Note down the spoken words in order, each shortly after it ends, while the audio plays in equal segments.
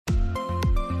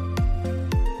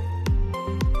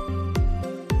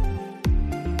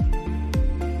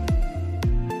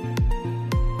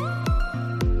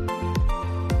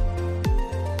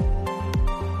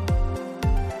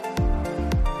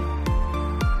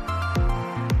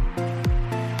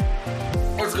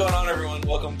going on, everyone?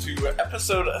 Welcome to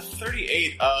episode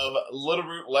 38 of Little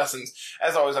Root Lessons.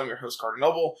 As always, I'm your host, Carter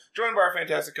Noble, joined by our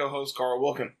fantastic co-host, Carl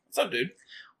Wilkin. What's up, dude?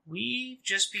 We've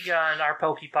just begun our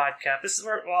Pokey podcast. This is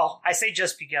where, well, I say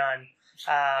just begun.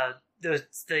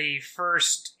 The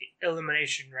first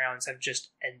elimination rounds have just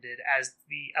ended as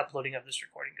the uploading of this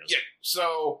recording goes. Yeah,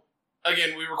 so,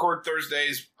 again, we record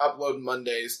Thursdays, upload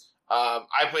Mondays.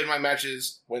 I played my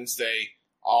matches Wednesday,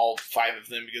 all 5 of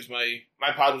them, because my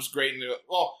pod was great. And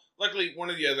well, luckily,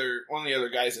 one of the other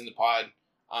guys in the pod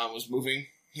was moving.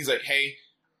 He's like, hey,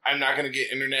 I'm not going to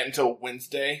get internet until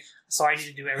Wednesday. So I need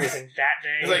to do everything that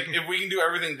day. He's like, if we can do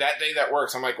everything that day, that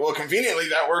works. I'm like, well, conveniently,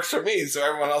 that works for me. So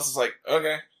everyone else is like,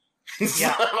 okay.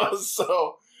 Yeah.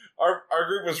 So our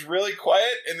group was really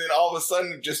quiet, and then all of a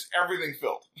sudden, just everything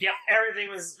filled. Yep, everything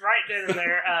was right then and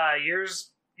there.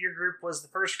 Your group was the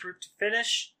first group to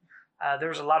finish. There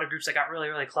was a lot of groups that got really,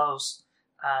 really close.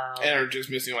 And are just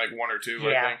missing like 1 or 2,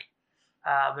 yeah. I think.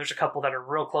 There's a couple that are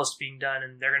real close to being done,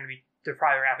 and they're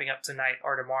probably wrapping up tonight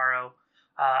or tomorrow.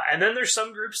 And then there's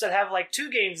some groups that have like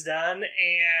 2 games done,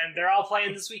 and they're all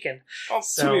playing this weekend. Well,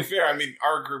 to be fair, I mean,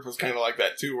 our group was kind of like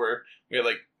that too, where we had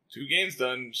like 2 games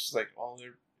done, just like, oh,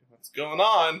 what's going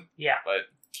on? Yeah. But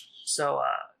so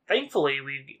thankfully,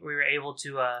 we were able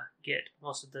to get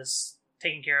most of this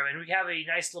taken care of, and we have a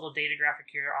nice little data graphic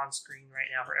here on screen right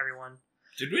now for everyone.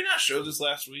 Did we not show this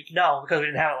last week? No, because we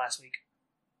didn't have it last week.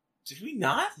 Did we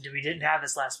not? We didn't have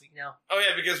this last week, no. Oh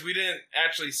yeah, because we didn't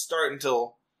actually start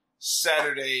until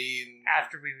Saturday.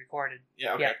 After we recorded.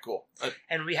 Yeah, okay, yeah. Cool.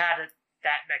 And we had it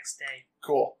that next day.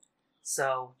 Cool.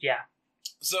 So, yeah.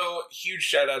 So, huge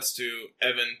shout-outs to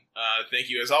Evan. Thank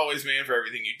you, as always, man, for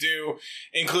everything you do,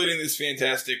 including this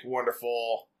fantastic,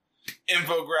 wonderful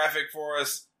infographic for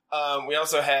us. We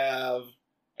also have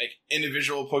like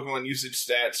individual Pokemon usage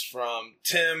stats from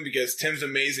Tim, because Tim's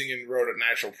amazing and wrote an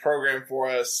actual program for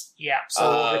us. Yeah,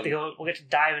 so we'll get to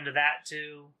dive into that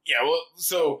too. Yeah, well,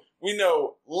 so we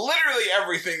know literally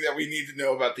everything that we need to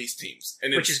know about these teams,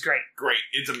 and which is great. Great,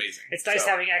 it's amazing. It's nice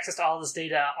having access to all this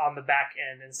data on the back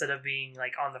end instead of being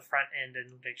like on the front end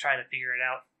and like trying to figure it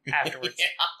out afterwards. Yeah.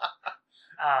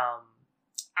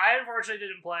 I unfortunately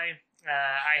didn't play.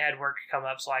 I had work come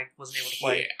up, so I wasn't able to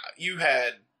play. Yeah, you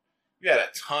had a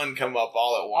ton come up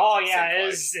all at once. Oh yeah, it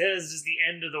is just the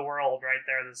end of the world right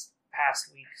there this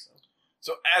past week.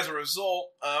 So as a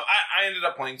result, I ended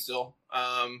up playing still.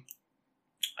 I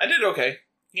did okay.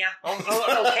 Yeah,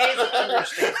 okay is an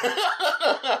understatement.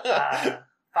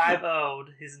 5-0'd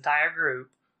his entire group.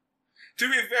 To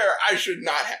be fair, I should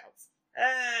not have.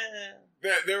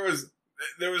 There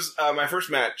was my first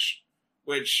match,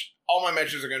 which all my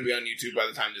matches are going to be on YouTube by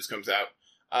the time this comes out.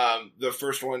 The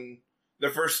first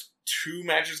 2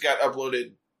 matches got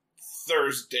uploaded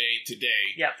Thursday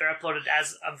today. Yep, they're uploaded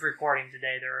as of recording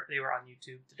today. They were on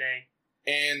YouTube today.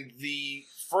 And the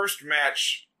first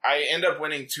match, I end up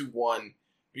winning 2-1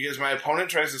 because my opponent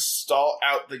tries to stall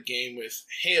out the game with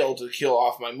Hail to kill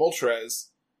off my Moltres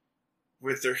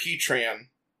with their Heatran,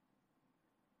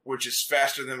 which is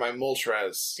faster than my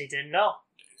Moltres. They didn't know.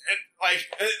 And, like,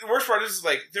 the worst part is,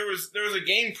 like, there was a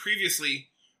game previously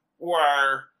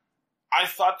where I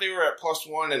thought they were at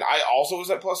 +1, and I also was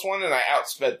at +1, and I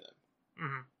outsped them.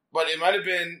 Mm-hmm. But it might have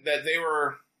been that they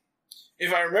were,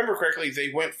 if I remember correctly, they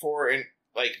went for,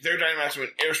 their Dynamax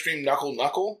went Airstream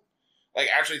Knuckle. Like,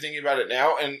 actually thinking about it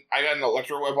now, and I got an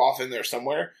Electro Web off in there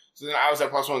somewhere, so then I was at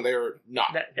 +1, they were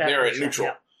not. They were at neutral,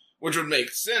 yeah. Which would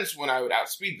make sense when I would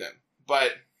outspeed them.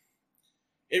 But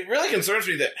it really concerns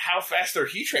me that how fast their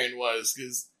Heatran was,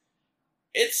 because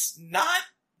it's not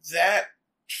that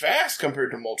fast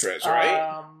compared to Moltres, right?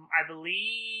 I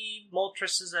believe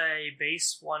Moltres is a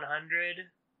base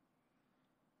 100.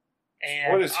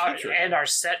 And what is Heatran? And our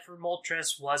set for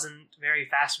Moltres wasn't very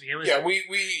fast to begin with. Yeah,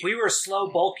 we were slow,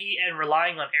 bulky, and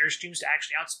relying on Airstreams to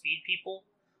actually outspeed people.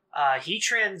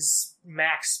 Heatran's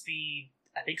max speed,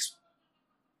 I think,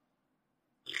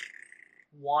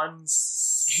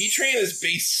 Heatran is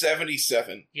base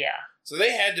 77. Yeah. So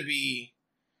they had to be...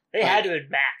 They had to have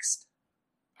maxed.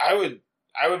 I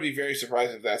would be very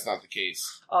surprised if that's not the case.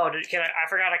 Oh, I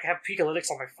forgot I can have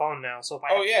Pikalytics on my phone now, so if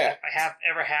I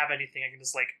ever have anything, I can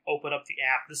just, like, open up the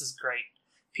app. This is great.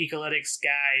 Pikalytics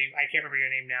guy, I can't remember your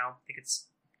name now. I think it's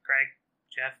Greg,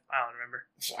 Jeff, I don't remember.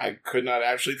 I could not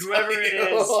actually Whoever it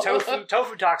is,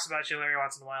 Tofu talks about you every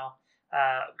once in a while.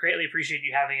 Greatly appreciate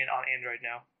you having it on Android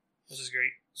now. This is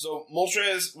great. So,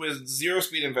 Moltres with 0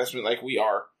 speed investment like we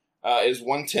are, is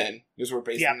 110, because we're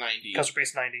based on 90. Because we're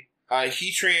based on 90.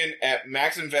 Heatran at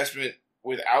max investment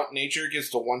without nature gets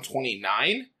to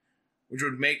 129, which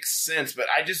would make sense, but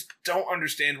I just don't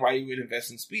understand why you would invest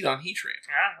in speed on Heatran.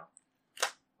 I don't know.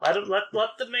 Let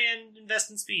the man invest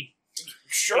in speed.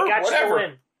 Sure, he got whatever. You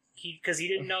to win. Because he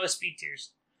didn't know his speed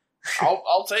tiers.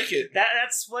 I'll take it.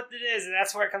 That's what it is, and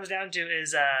that's where it comes down to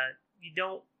is you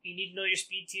need to know your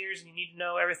speed tiers and you need to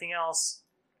know everything else.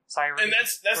 Sorry, and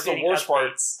that's the worst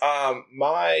updates. Part.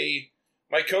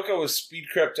 My Coco was speed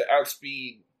crept to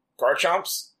outspeed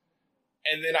Garchomps,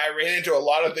 and then I ran into a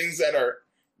lot of things that are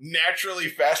naturally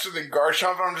faster than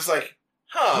Garchomp, and I'm just like,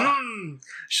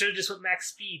 should have just went max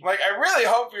speed. Like, I really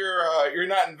hope you're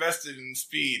not invested in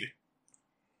speed.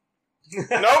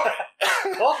 Nope.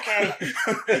 Okay.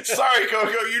 Sorry,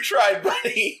 Coco, you tried,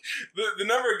 buddy. The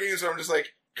number of games where I'm just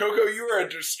like, Coco, you are a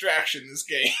distraction this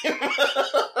game.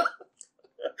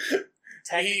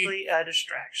 Technically a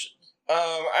distraction.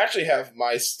 I actually have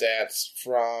my stats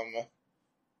from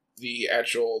the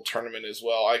actual tournament as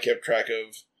well. I kept track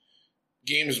of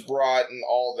games brought and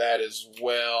all that as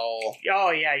well.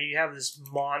 Oh, yeah, you have this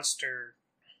monster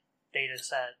data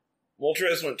set.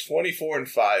 Moltres went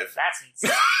 24-5. That's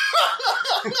insane.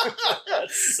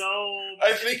 That's so...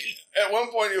 I think at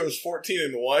one point it was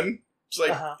 14-1. It's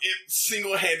like, it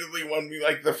single-handedly won me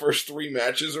like the first 3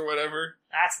 matches or whatever.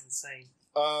 That's insane.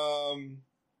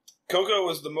 Coco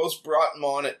was the most brought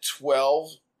Mon at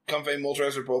 12. Comfey and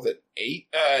Moltres are both at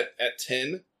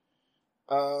 10.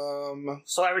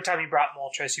 So every time you brought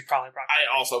Moltres, you probably brought Comfey.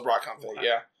 I also brought Comfey,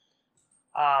 yeah.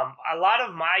 A lot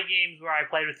of my games where I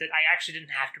played with it, I actually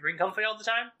didn't have to bring Comfey all the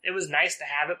time. It was nice to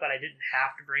have it, but I didn't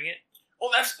have to bring it.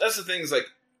 Well, that's the thing, is like,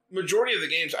 majority of the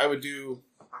games I would do,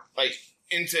 like,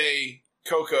 Entei,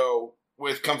 Coco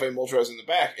with Comfey and Moltres in the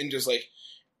back, and just, like,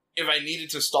 if I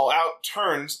needed to stall out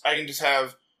turns, I can just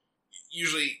have,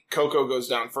 usually Coco goes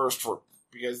down first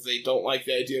because they don't like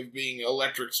the idea of being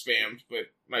electric spammed,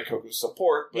 but my Coco's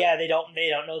support. But, yeah, they don't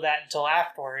know that until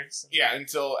afterwards. Yeah,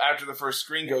 until after the first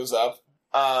screen goes up.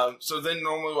 So then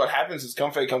normally what happens is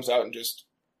Comfey comes out and just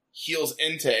heals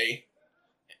Entei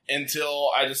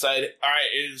until I decide,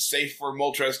 alright, it is safe for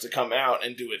Moltres to come out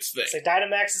and do its thing. So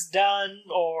Dynamax is done,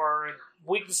 or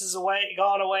weakness is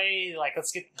gone away, like,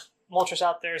 let's get Moltres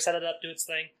out there, set it up, do its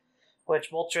thing.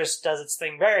 Which Moltres does its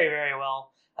thing very, very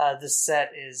well. This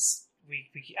set is,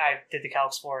 I did the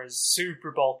calcs for, is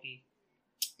super bulky.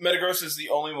 Metagross is the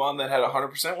only one that had a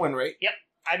 100% win rate. Yep.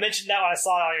 I mentioned that when I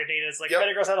saw all your data. It's like,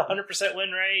 Metagross had a 100%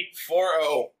 win rate.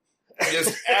 4-0.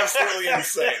 Just absolutely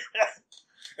insane.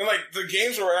 And, like, the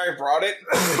games where I brought it,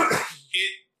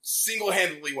 it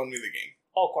single-handedly won me the game.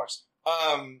 Oh, of course.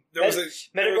 Metagross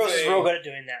is real good at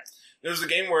doing that. There was a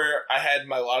game where I had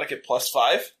Milotic at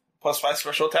 +5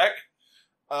 special attack.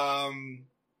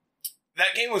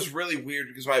 That game was really weird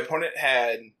because my opponent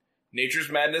had Nature's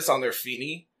Madness on their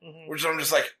Feeny, which I'm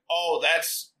just like, oh, that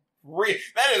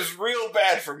is real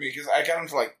bad for me because I got him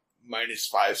to like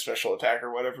 -5 special attack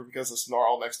or whatever because of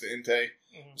Snarl next to Entei.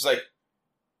 It's like,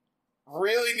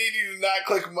 really need you to not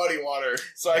click Muddy Water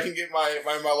so I can get my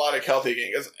Milotic healthy again,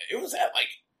 because it was at like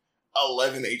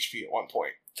 11 HP at one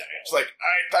point. It's like,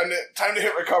 all right, time to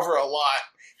hit recover a lot.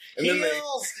 And then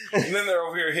they're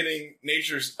over here hitting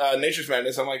Nature's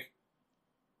Madness. I'm like,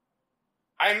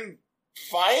 I'm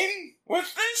fine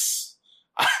with this.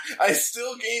 I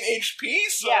still gain HP,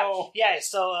 so yeah.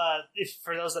 So, if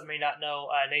for those that may not know,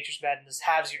 Nature's Madness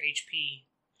halves your HP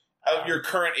of your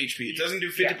current HP. It doesn't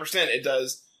do 50%. Yeah. It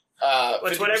does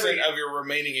 50% of your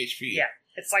remaining HP. Yeah,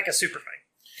 it's like a super thing.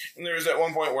 And there was at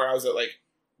one point where I was at like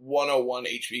 101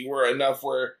 HP, where enough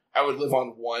where I would live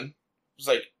on 1. It was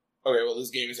like, okay, well,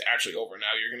 this game is actually over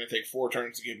now. You're going to take 4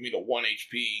 turns to give me the 1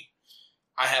 HP.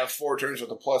 I have 4 turns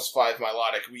with a +5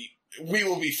 Milotic. We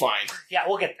will be fine. Yeah,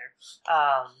 we'll get there.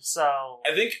 So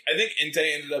I think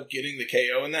Entei ended up getting the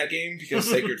KO in that game because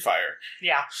Sacred Fire.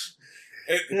 Yeah.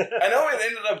 I know it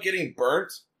ended up getting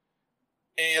burnt,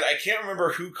 and I can't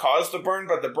remember who caused the burn,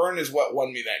 but the burn is what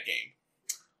won me that game.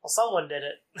 Well, someone did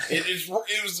it.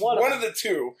 It was one of the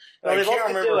two. Well, I can't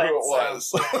remember who it was.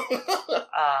 So,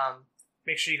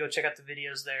 make sure you go check out the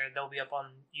videos there. They'll be up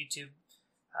on YouTube.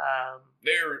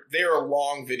 They're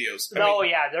long videos.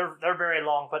 They're very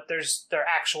long, but they're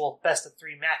actual best of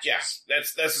 3 matches. Yeah,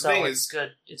 that's the thing. It's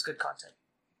good. It's good content.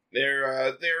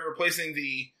 They're replacing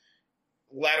the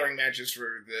laddering matches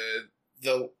for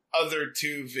the other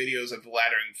 2 videos of the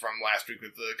laddering from last week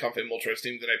with the Comfey Moltres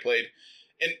team that I played,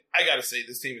 and I gotta say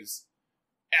this team is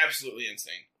absolutely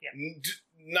insane. Yeah.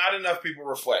 Not enough people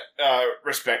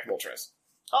respect Moltres.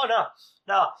 Oh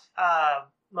no.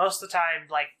 Most of the time,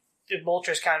 like, the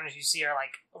Moltres counters you see are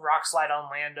like Rock Slide on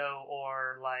Lando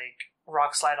or like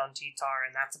Rock Slide on T-Tar,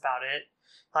 and that's about it.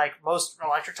 Like, most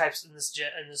electric types in this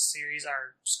series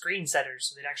are screen setters,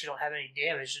 so they actually don't have any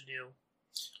damage to do.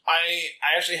 I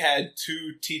actually had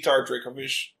 2 T-Tar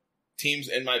Dracovish teams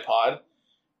in my pod,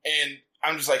 And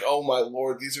I'm just like, oh my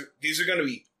lord, these are going to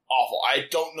be awful. I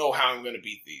don't know how I'm going to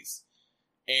beat these.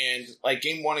 And like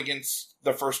game 1 against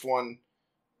the first one,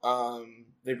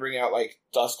 they bring out like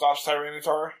Dusclops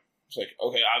Tyranitar. It's like,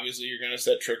 okay, obviously you're going to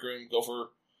set Trick Room, go for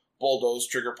Bulldoze,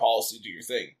 trigger policy, do your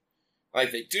thing.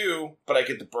 Like they do, but I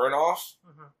get the burn off.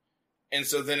 Mm-hmm. And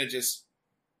so then it just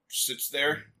sits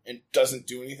there and doesn't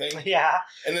do anything. Yeah.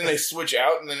 And then they switch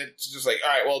out, and then it's just like, all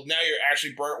right, well, now you're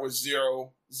actually burnt with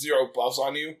zero buffs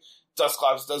on you.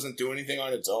 Dusclops doesn't do anything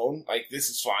on its own. Like, this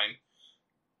is fine.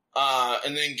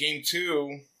 And then game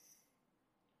 2,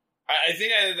 I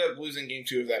think I ended up losing game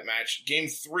 2 of that match. Game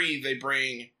 3, they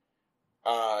bring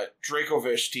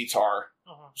Dracovish T-Tar.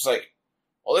 Uh-huh. It's like,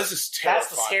 well, this is terrifying. That's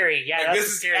the scary. Yeah, like, that's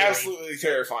this is absolutely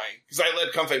terrifying. Because I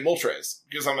led Comfey Moltres.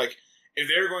 Because I'm like, if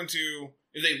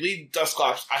they lead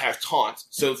Dusclops, I have Taunt,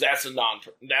 so that's a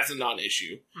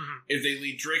non-issue. Mm-hmm. If they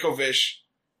lead Dracovish,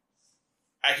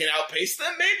 I can outpace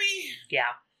them, maybe?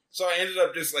 Yeah. So I ended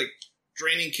up just, like,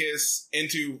 Draining Kiss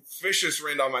into Vicious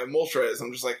Rend on my Moltres.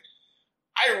 I'm just like,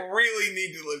 I really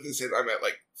need to live this in. I'm at,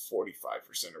 like,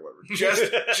 45% or whatever.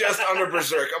 Just under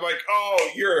Berserk. I'm like,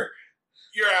 oh, you're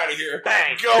out of here.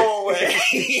 Bang. Go away.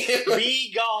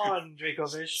 Be gone,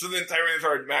 Dracovish. So then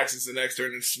Tyranitar matches the next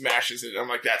turn and smashes it. I'm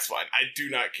like, that's fine. I do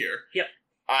not care. Yep.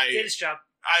 Did its job.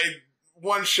 I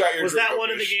one-shot your Was Dracovish. that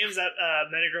one of the games that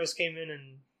Metagross came in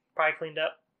and probably cleaned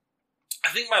up? I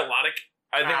think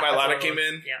Milotic came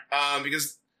in. Yeah.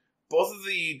 Because both of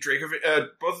the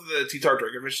T-Tar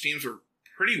Dracovish teams were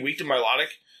pretty weak to Milotic.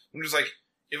 I'm just like,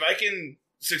 if I can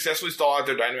successfully stall out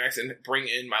their Dynamax and bring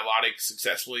in Milotic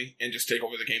successfully and just take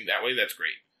over the game that way, that's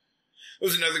great. It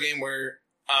was another game where,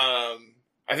 I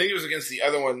think it was against the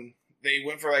other one, they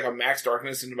went for like a Max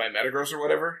Darkness into my Metagross or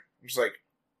whatever. I'm just like,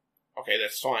 okay,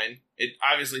 that's fine. It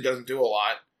obviously doesn't do a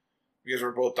lot because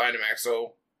we're both Dynamax,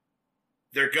 so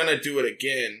they're gonna do it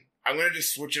again. I'm gonna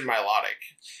just switch in Milotic.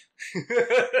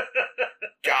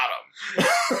 Got him.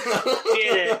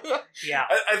 Did it. Yeah.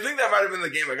 I think that might have been the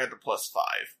game I got to +5.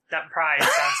 That probably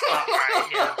sounds about right,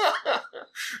 yeah.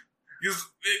 Because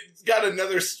it got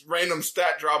another random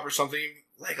stat drop or something,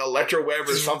 like Electro Web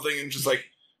or something, and just like,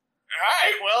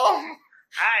 alright, well,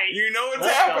 you know what's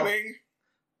happening.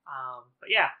 But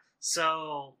yeah,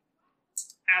 so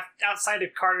outside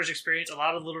of Carter's experience, a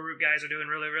lot of Little Root guys are doing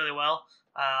really, really well.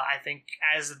 I think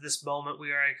as of this moment,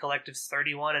 we are a collective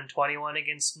 31-21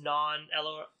 against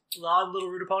non-Little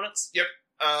Root opponents. Yep.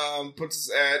 Puts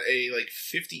us at a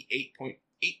 58.8%.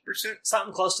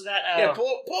 Something close to that. Yeah, pull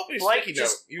up your sticky note.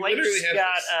 You literally have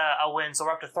got a win, so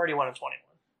we're up to 31-21.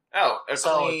 Oh,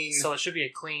 so it should be a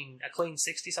clean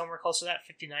 60, somewhere close to that,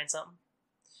 59 something.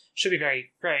 Should be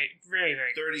very, very, very,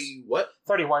 very 30 what?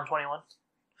 31-21.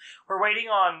 We're waiting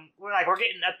on. We're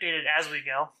getting updated as we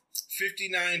go.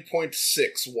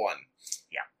 59.61.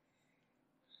 Yeah.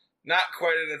 Not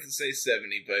quite enough to say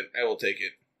 70, but I will take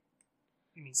it.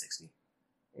 You mean 60?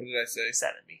 What did I say?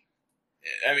 70.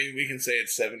 I mean, we can say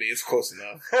it's 70. It's close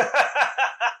enough.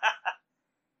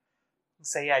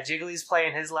 So yeah, Jiggly's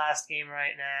playing his last game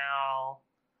right now.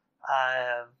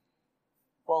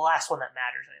 Last one that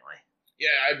matters anyway.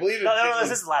 Yeah, I believe. No,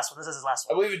 this is the last one. This is his last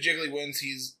one. I believe if Jiggly wins,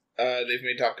 they've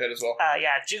made top cut as well.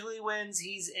 Yeah, Jiggly wins.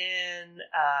 He's in.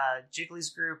 Jiggly's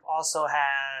group also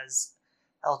has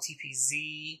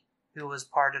LTPZ, who was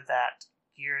part of that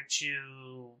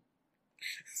Gearachu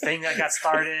thing that got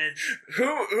started.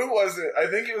 Who was it? I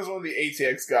think it was one of the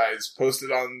ATX guys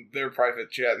posted on their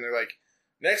private chat, and they're like,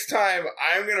 next time,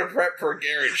 I'm going to prep for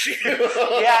Gearachu.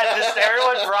 Yeah, just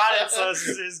everyone brought it, so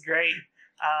it's great.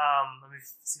 Let me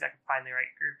see if I can find the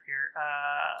right group here.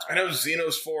 I know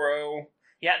Xenos 4-0.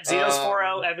 Yeah, Xenos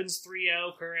 4-0, Evans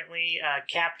 3-0 currently.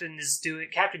 Captain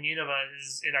Unova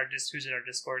is who's in our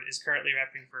Discord, is currently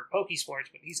repping for Pokesports,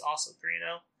 but he's also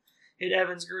 3-0 in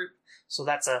Evans group. So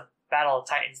that's a battle of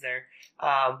titans there.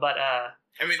 I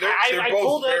mean, they're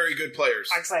both very good players.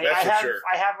 That's for sure.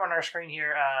 I have on our screen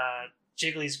here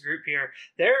Jiggly's group here.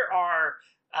 There are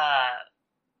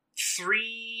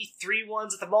three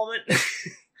ones at the moment.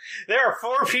 There are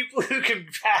 4 people who can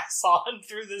pass on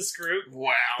through this group.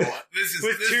 Wow. This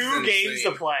is 2 games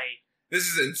to play. This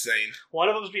is insane. One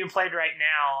of them is being played right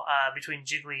now between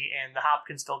Jiggly and the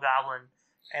Hopkinsville Goblin.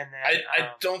 And then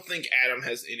I don't think Adam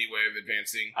has any way of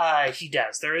advancing. He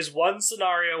does. There is one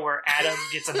scenario where Adam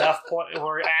gets enough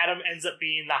where Adam ends up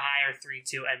being the higher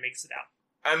 3-2 and makes it out.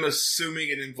 I'm assuming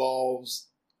it involves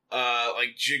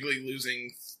Jiggly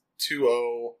losing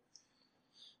 2-0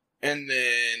 and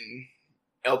then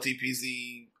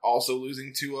LTPZ also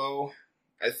losing 2-0,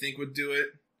 I think would do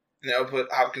it. And that would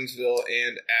put Hopkinsville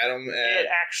and Adam at... It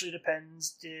actually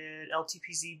depends. Did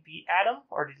LTPZ beat Adam,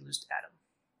 or did he lose to Adam?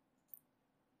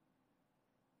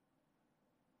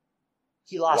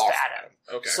 He lost to Adam.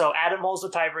 Okay. So Adam holds the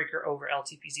tiebreaker over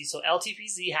LTPZ. So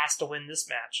LTPZ has to win this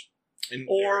match.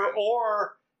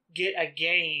 Or get a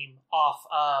game off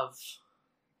of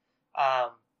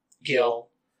Gil.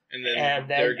 And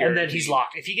then he's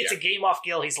locked. If he gets a game off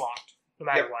Gil, he's locked, no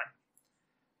matter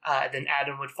what. Then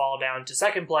Adam would fall down to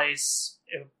second place.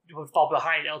 It would fall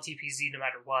behind LTPZ no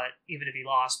matter what, even if he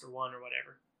lost or won or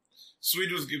whatever.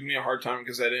 Swede was giving me a hard time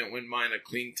because I didn't win mine a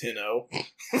clean 10-0.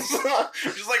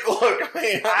 Just like, look,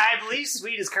 man. I believe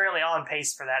Swede is currently on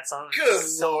pace for that. So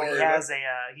Lord.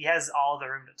 He has all the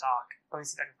room to talk. Let me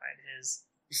see if I can find his.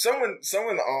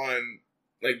 Someone on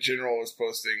like General was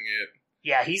posting it.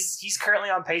 Yeah, he's currently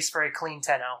on pace for a clean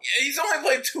 10-0. Yeah, he's only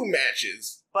played 2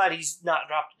 matches. But he's not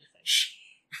dropped anything.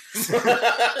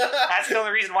 That's the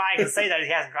only reason why I can say that he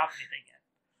hasn't dropped anything yet.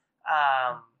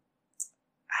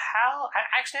 I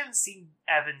actually haven't seen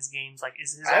Evan's games. Like,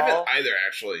 is his I haven't either,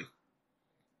 actually.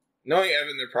 Knowing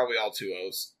Evan, they're probably all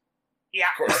 2-0s. Yeah.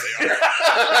 Of course they are.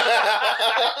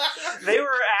 They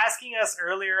were asking us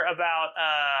earlier about,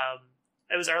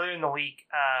 it was earlier in the week,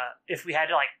 if we had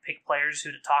to, like, pick players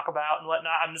who to talk about and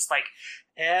whatnot. I'm just like,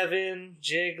 Evan,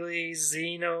 Jiggly,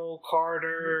 Zeno,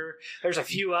 Carter. There's a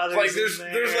few others. Like, there's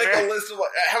like a list of,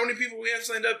 like, how many people we have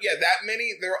signed up? Yeah, that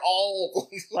many? They're all...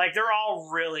 like, they're all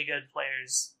really good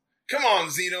players. Come on,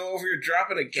 Zeno, over here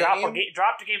dropping a game.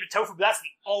 Dropped a game to Tofu, but that's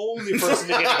the only person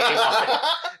to get a game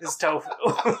off it, is Tofu.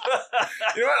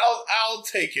 You know what? I'll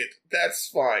take it. That's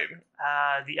fine.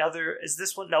 The other, is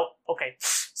this one? Nope. Okay.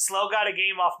 Slow got a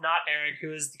game off not Eric,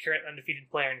 who is the current undefeated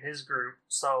player in his group.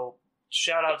 So,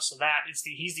 shout outs to that.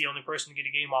 He's the only person to get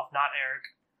a game off not Eric.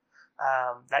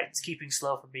 That's keeping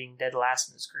Slow from being dead last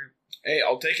in his group. Hey,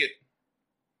 I'll take it.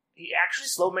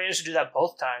 Slow managed to do that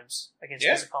both times against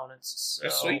his opponents. So.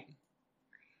 That's sweet.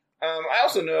 I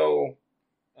also know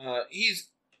he's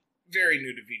very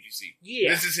new to VGC. Yeah.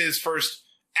 This is his first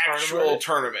actual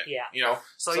tournament. Yeah. You know?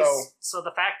 So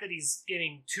the fact that he's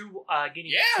getting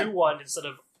 2-1 instead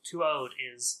of 2-0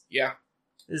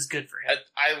 is good for him.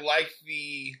 I like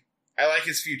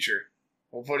his future.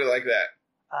 We'll put it like that.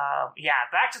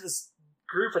 Back to this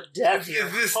group of death here.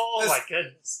 My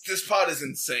goodness. This pod is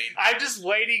insane. I'm just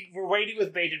waiting. We're waiting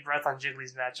with bated breath on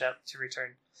Jiggly's matchup to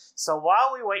return. So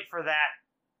while we wait for that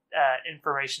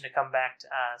information to come back to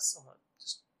us, I'm gonna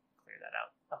just clear that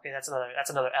out. Okay, that's another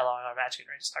LOR match getting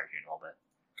ready to start here in a little bit.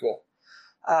 Cool.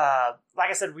 Like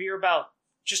I said, we were about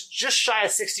just shy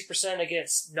of 60%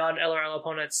 against non-LRL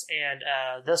opponents, and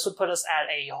this would put us at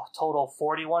a total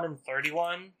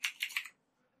 41-31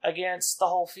 against the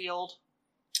whole field.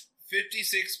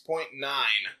 56.9.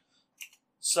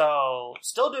 So,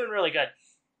 still doing really good.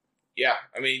 Yeah,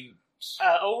 I mean...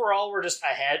 overall, we're just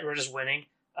ahead. We're just winning.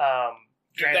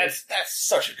 That's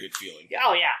such a good feeling.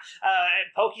 Oh, yeah.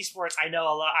 At Pokesports, I know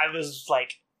a lot. I was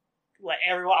like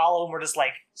everyone, all of them were just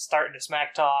like starting to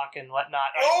smack talk and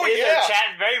whatnot. Oh, in yeah. the chat,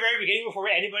 very, very beginning, before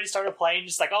anybody started playing,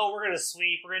 just like, oh, we're going to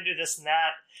sweep, we're going to do this and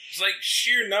that. It's like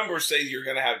sheer numbers say you're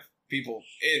going to have people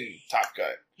in Top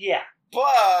Cut. Yeah.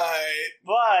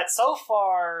 But so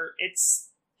far, it's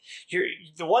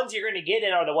the ones you're going to get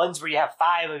in are the ones where you have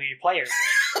 5 of your players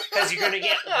in, because you're going to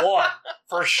get 1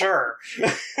 for sure.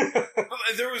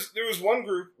 There was one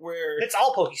group where it's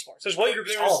all Pokesports. There's one group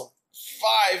that's all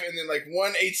 5, and then like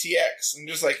 1 ATX, and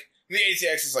just like the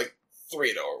ATX is like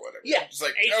 3-0 or whatever. Yeah, just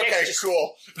like ATX okay, just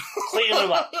cool, cleaning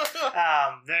them up.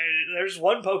 There's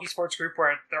one Pokesports group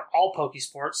where they're all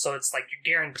Pokesports, so it's like you're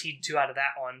guaranteed 2 out of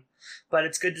that one. But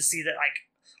it's good to see that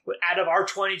like out of our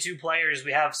 22 players,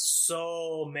 we have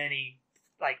so many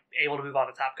like able to move on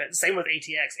to Top Cut. Same with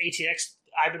ATX. ATX,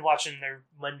 I've been watching their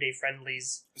Monday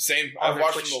friendlies. Same. I've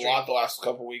watched them a lot the last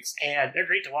couple weeks, and they're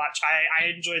great to watch. I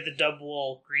enjoyed the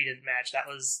double greeted match. That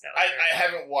was I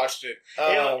haven't watched it.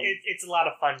 It's a lot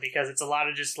of fun because it's a lot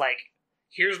of just like,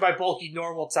 here's my bulky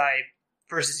normal type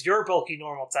versus your bulky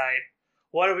normal type.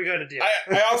 What are we going to do?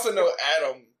 I also know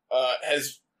Adam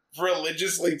has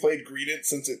religiously played greeted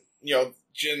since it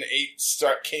Gen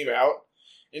 8 came out.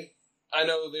 And I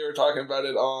know they were talking about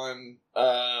it on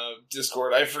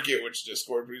Discord. I forget which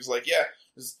Discord, but he was like, yeah,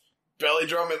 this belly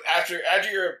drum, and after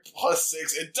you're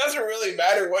 +6, it doesn't really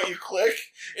matter what you click.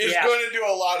 It's going to do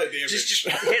a lot of damage. Just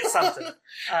hit something.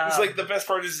 It's like the best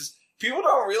part is people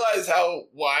don't realize how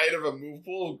wide of a move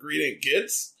pool greeting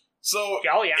gets. So it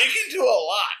can do a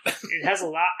lot. It has a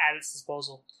lot at its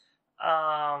disposal.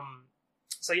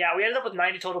 So yeah, we ended up with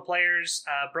 90 total players,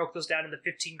 broke those down into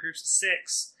 15 groups of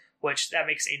 6, which that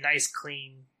makes a nice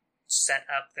clean set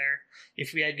up there.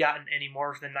 If we had gotten any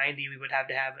more than 90, we would have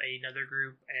to have another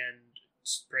group and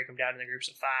break them down into groups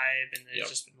of 5, and it's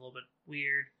just been a little bit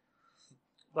weird.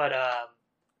 But out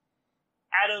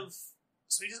of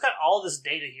So we just got all this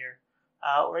data here.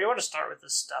 Where do you want to start with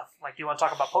this stuff? Like, do you want to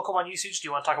talk about Pokemon usage? Do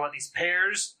you want to talk about these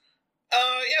pairs?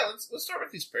 Yeah, let's start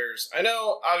with these pairs. I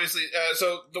know, obviously,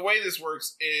 so the way this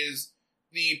works is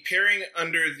the pairing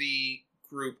under the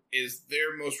group is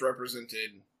their most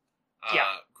represented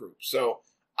group. So,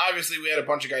 obviously, we had a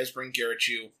bunch of guys bring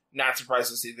Garachu. Not surprised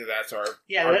to see that that's our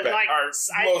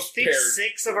I most think paired.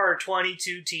 6 of our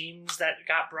 22 teams that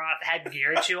got brought had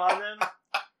Garachu on them,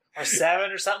 or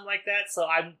 7 or something like that. So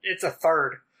it's a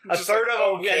third. A third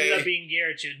of them ended up being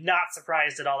Garachu. Not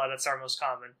surprised at all that that's our most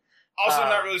common. Also,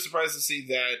 not really surprised to see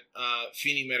that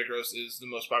Feeny Metagross is the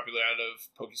most popular out of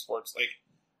Pokesports. Like,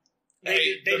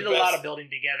 they did a lot of building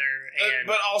together,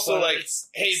 but also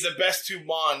the best 2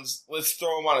 Mons, let's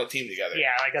throw them on a team together.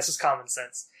 Yeah, like that's just common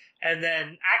sense. And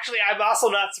then, actually, I'm also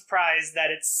not surprised that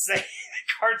it's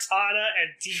Kartana and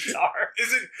T-Tar.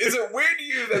 Is it weird to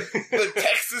you that the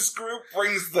Texas group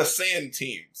brings the sand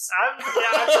teams?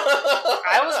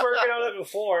 I was working on it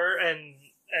before, and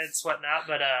it's whatnot,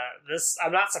 but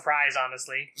I'm not surprised,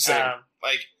 honestly. Same.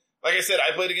 Like I said,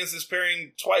 I played against this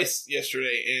pairing twice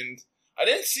yesterday, and I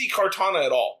didn't see Kartana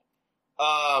at all.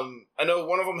 I know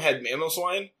one of them had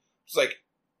Mamoswine. It's like,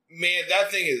 man,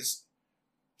 that thing is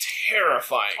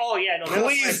terrifying. Oh, yeah, no.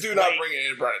 Please do not bring it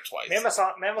in and run it twice.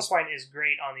 Mamoswine is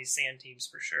great on these sand teams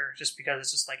for sure, just because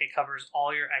it's just like it covers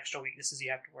all your extra weaknesses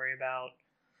you have to worry about.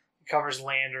 It covers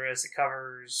Landorus, it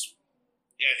covers...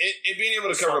 Yeah, it being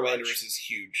able to cover Landorus is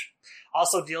huge.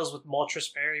 Also deals with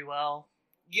Moltres very well.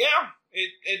 Yeah,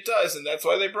 it does, and that's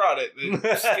why they brought it.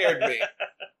 It scared me.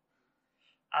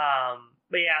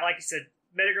 But yeah, like you said,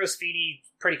 Metagross Feeny,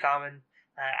 pretty common.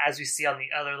 As we see on the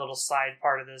other little side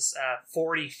part of this,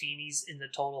 40 Feenies in the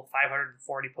total,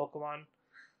 540 Pokemon.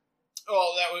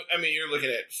 Oh, you're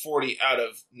looking at 40 out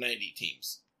of 90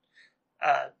 teams.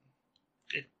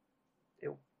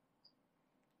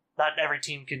 Not every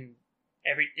team can...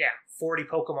 40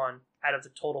 Pokemon out of the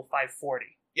total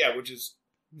 540. Yeah, which is...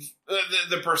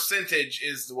 The percentage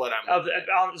is what I'm...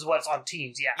 Is what's on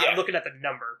teams, yeah. I'm looking at the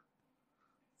number.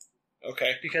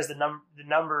 Okay. Because the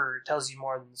number tells you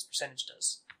more than this percentage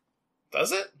does.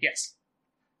 Does it? Yes.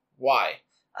 Why?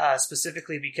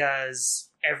 Specifically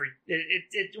because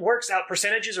it works out.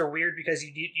 Percentages are weird because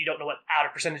you don't know what out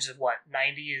of percentage of what.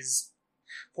 90 is...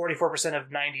 44% of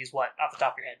 90 is what, off the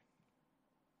top of your head?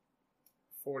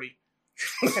 40.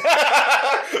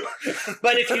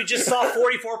 But if you just saw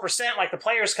 44% like the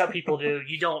Players' Cup people do,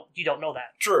 you don't know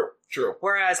that. True.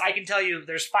 Whereas I can tell you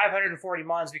there's 540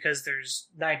 Mons because there's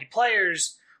 90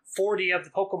 players. 40 of the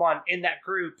Pokemon in that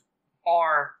group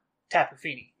are Tapu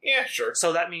Fini. Yeah, sure.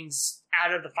 So that means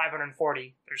out of the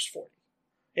 540, there's 40.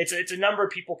 It's a number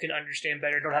people can understand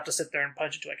better. Don't have to sit there and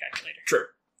punch into a calculator. True.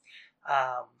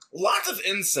 Lots of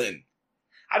Ensign.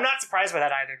 I'm not surprised by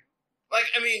that either.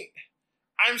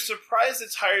 I'm surprised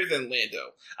it's higher than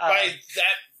Lando by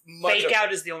that much. Fake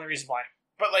Out is the only reason why.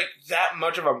 But that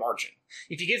much of a margin.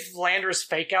 If you give Landorus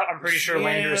Fake Out, I'm pretty sure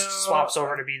Landorus swaps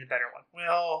over to be the better one.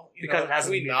 Well, because it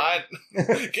hasn't been. Not?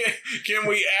 Can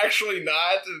we actually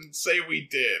not and say we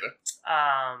did?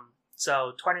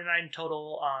 So 29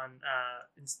 total on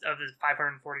of the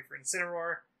 540 for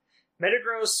Incineroar.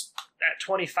 Metagross at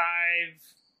 25.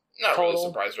 Not total. Really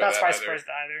surprised by Not that surprised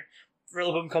either.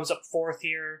 Rillaboom comes up 4th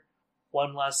here.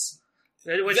 One less.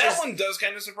 One does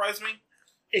kind of surprise me.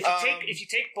 If you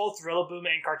take both Rillaboom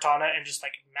and Kartana and just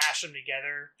mash them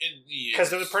together, because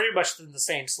they're pretty much in the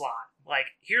same slot.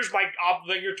 Here's my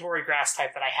obligatory grass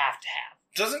type that I have to have.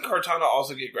 Doesn't Kartana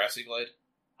also get Grassy Glide?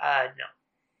 No.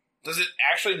 Does it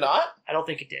actually not? I don't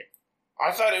think it did.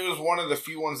 I thought it was one of the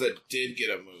few ones that did get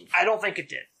a move. I don't think it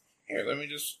did. Here, let me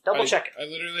just double check it. I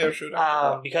literally have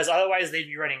showed because otherwise they'd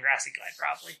be running Grassy Glide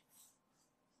probably.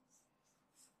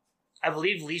 I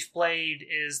believe Leaf Blade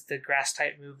is the grass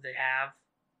type move they have.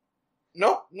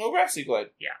 No Grassy Glide.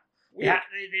 Yeah. Yeah,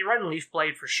 they run Leaf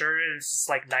Blade for sure. It's just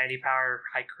 90 power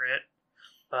high crit.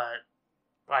 But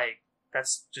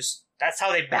that's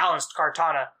how they balanced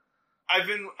Kartana. I've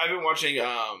been watching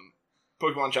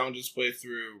Pokemon Challenges play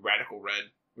through Radical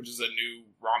Red, which is a new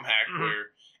ROM hack where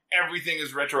everything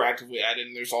is retroactively added,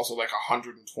 and there's also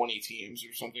 120 teams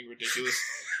or something ridiculous.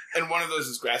 And one of those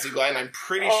is Grassy Glide, and I'm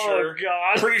pretty sure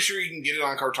you can get it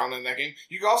on Kartana in that game.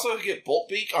 You can also get Bolt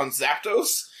Beak on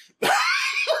Zapdos.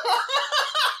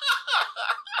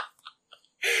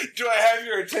 Do I have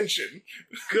your attention?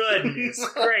 Goodness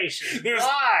gracious.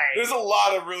 Why? There's a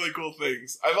lot of really cool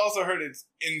things. I've also heard it's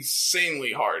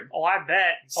insanely hard. Oh, I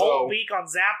bet. Bolt Beak on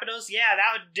Zapdos? Yeah,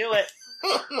 that would do it.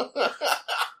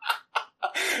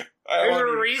 There's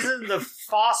a reason the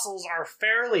fossils are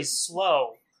fairly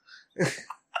slow.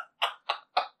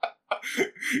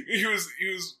 He was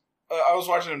I was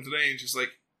watching him today and just like,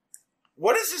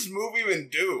 what does this move even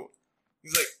do?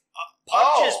 He's like,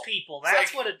 punches people.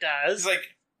 That's what it does. He's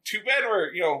like, too bad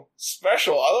we're,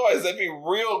 special. Otherwise, that'd be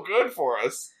real good for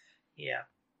us. Yeah.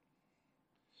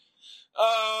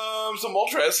 So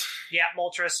Moltres. Yeah,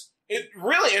 Moltres. It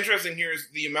really interesting here is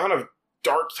the amount of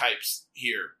dark types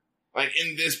here. Like,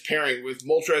 in this pairing with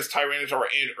Moltres, Tyranitar,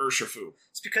 and Urshifu.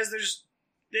 It's because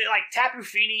Tapu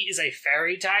Fini is a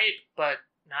fairy type, but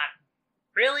not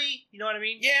really. You know what I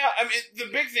mean? Yeah, I mean,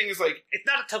 the big thing is, like... It's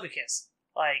not a Togekiss.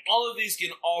 Like... All of these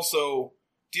can also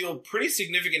deal pretty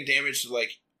significant damage to,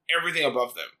 like, everything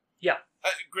above them. Yeah.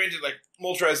 Granted, like,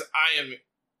 Moltres, I am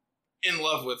in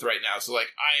love with right now, so, like,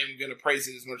 I am going to praise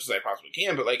it as much as I possibly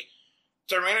can, but, like,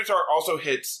 Tyranitar also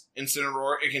hits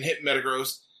Incineroar. It can hit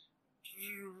Metagross.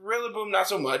 Rillaboom, not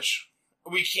so much.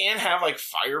 We can have, like,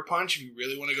 Fire Punch if you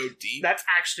really want to go deep. That's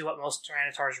actually what most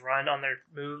Tyranitars run on their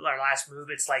last move.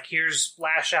 It's like, here's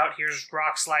Lash Out, here's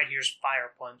Rock Slide, here's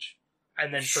Fire Punch.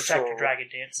 And then Protect your Dragon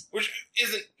Dance. Which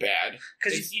isn't bad.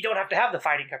 Because you don't have to have the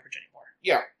fighting coverage anymore.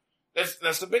 Yeah.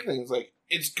 That's the big thing. It's like,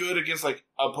 it's good against, like,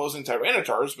 opposing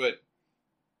Tyranitars, but...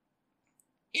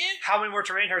 How many more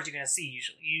Tyranitars are you going to see,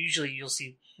 usually? Usually you'll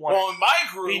see one. Well, in my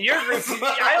group... In your group,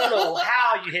 I don't know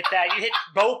how you hit that. You hit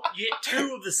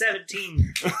 2 of the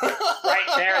 17 right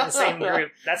there in the same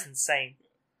group. That's insane.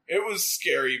 It was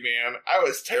scary, man. I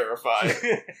was terrified.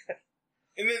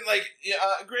 And then, like,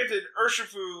 granted,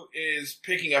 Urshifu is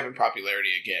picking up in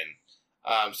popularity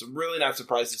again. So I'm really not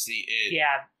surprised to see it.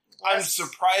 Yeah. I'm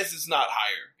surprised it's not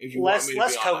higher, if you want me to be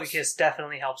honest. Togekiss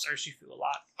definitely helps Urshifu a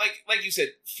lot. Like you said,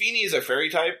 Fini is a fairy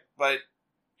type, but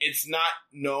it's not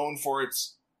known for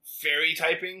its fairy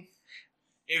typing.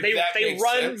 They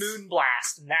run sense.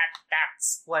 Moonblast, and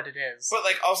that's what it is. But,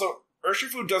 like, also,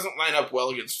 Urshifu doesn't line up well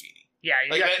against Fini. Yeah,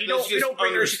 you don't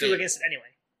bring Urshifu against it anyway.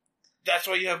 That's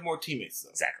why you have more teammates, though.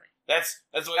 Exactly. That's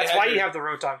why you have the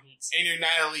Rotom Heats. And your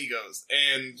Nihiligos,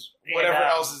 and whatever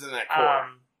else is in that core.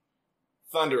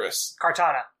 Thundurus.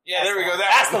 Kartana. Yeah, there we go.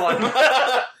 That's the one.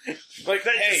 Like,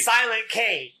 hey, Silent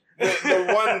K.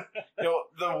 The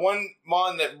one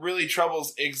Mon that really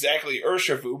troubles exactly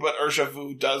Urshifu, but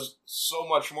Urshifu does so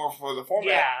much more for the format.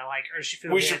 Yeah, like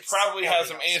Urshifu. We should probably have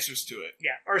some answers to it.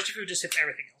 Yeah, Urshifu just hits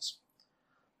everything else.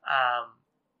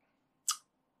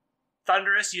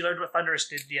 Thundurus, you learned what Thundurus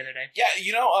did the other day.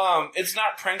 Yeah, it's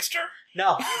not Prankster?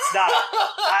 No, it's not.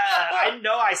 I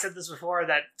know I said this before,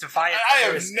 that Defiant I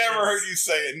have never heard you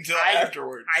say it until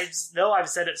afterwards. I know I've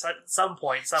said it at some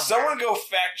point somewhere. Someone go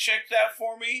fact check that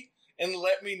for me and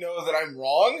let me know that I'm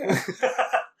wrong.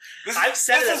 I've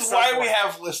said it at some point. This is why we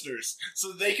have listeners,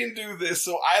 so they can do this,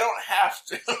 so I don't have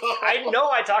to. I know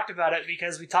I talked about it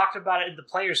because we talked about it in the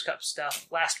Players' Cup stuff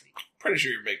last week. Pretty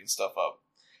sure you're making stuff up.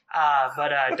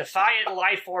 But Defiant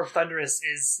Life Orb Thundurus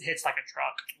hits like a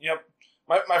truck. Yep.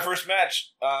 My first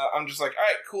match, I'm just like, all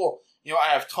right, cool.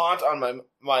 I have Taunt on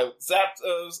my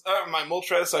Zapdos, my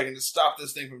Moltres, so I can just stop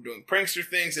this thing from doing prankster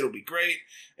things. It'll be great.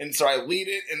 And so I lead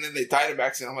it, and then they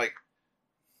Dynamax, and I'm like,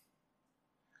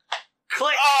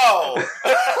 click! Oh!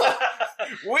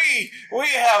 we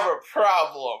have a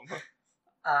problem.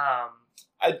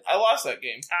 I lost that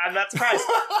game. I'm not surprised.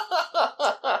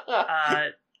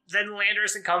 Then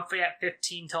Landorus and Comfey at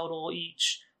 15 total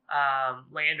each.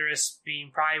 Landorus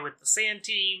being probably with the Sand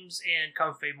teams, and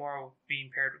Comfey more being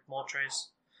paired with Moltres.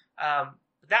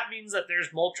 But that means that there's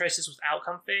Moltreses without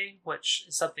Comfey, which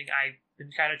is something I've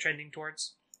been kind of trending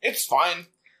towards. It's fine.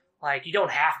 Like, you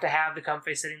don't have to have the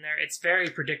Comfey sitting there. It's very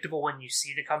predictable when you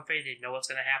see the Comfey. They know what's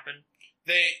going to happen.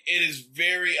 It is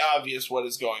very obvious what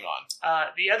is going on.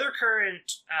 The other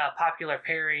current popular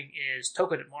pairing is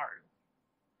Togedemaru.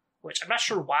 Which I'm not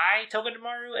sure why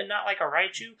Togedemaru and not like a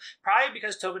Raichu. Probably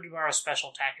because Togedemaru's special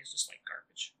attack is just like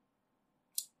garbage.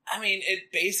 I mean,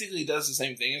 it basically does the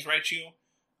same thing as Raichu,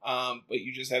 but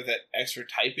you just have that extra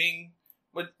typing.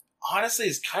 But honestly,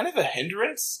 it's kind of a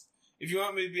hindrance. If you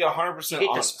want me to be 100% honest, you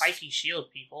get the spiky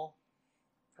shield, people.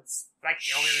 That's like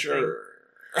the only other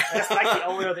thing. That's like the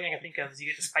only other thing I can think of is you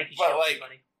get the spiky shield,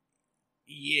 buddy.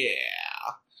 Yeah,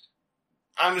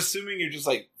 I'm assuming you're just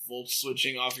like volt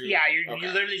switching off your... Yeah, you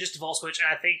literally just volt switch, and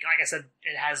I think, like I said,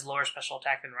 it has lower special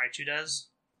attack than Raichu does.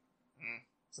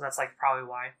 So that's like probably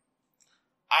why.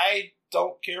 I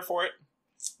don't care for it.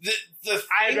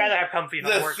 I'd rather have Comfey.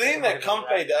 The thing that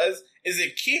Comfey does is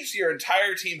it keeps your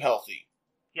entire team healthy.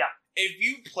 Yeah. If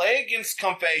you play against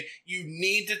Comfey, you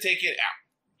need to take it out.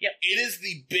 Yep. It is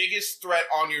the biggest threat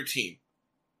on your team.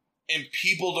 And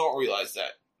people don't realize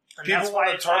that. And people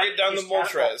want to target down the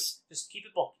Moltres. Just keep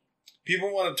it bulky.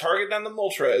 People want to target down the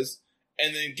Moltres,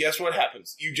 and then guess what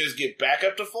happens? You just get back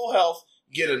up to full health,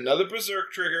 get another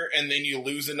Berserk trigger, and then you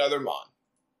lose another Mon.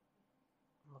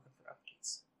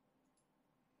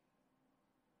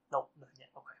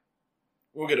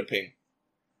 We'll get a ping.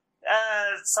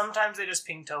 Sometimes they just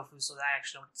ping tofu, so I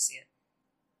actually don't get to see it.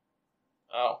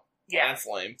 Oh. Yeah. That's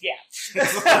lame. Yeah.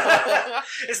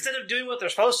 Instead of doing what they're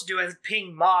supposed to do and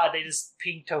ping mod, they just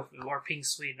ping tofu or ping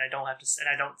sweet, and I don't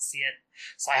see it,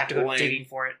 so I have to go digging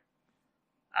for it.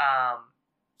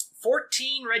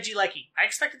 14 Regieleki. I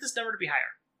expected this number to be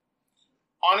higher.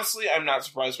 Honestly, I'm not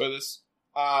surprised by this.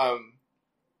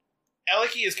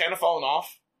 Eleki has kind of fallen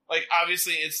off. Like,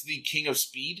 obviously, it's the king of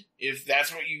speed. If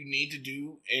that's what you need to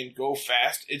do and go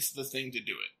fast, it's the thing to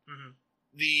do it. Mm-hmm.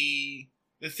 The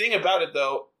thing about it,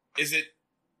 though, is it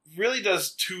really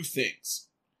does two things.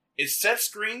 It sets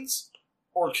screens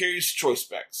or carries choice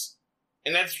specs.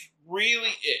 And that's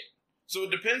really it. So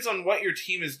it depends on what your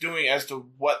team is doing as to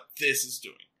what this is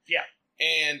doing. Yeah.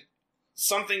 And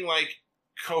something like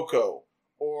Coco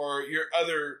or your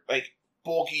other, like,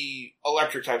 bulky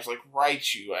electric types, like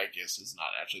Raichu, I guess, is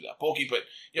not actually that bulky, but,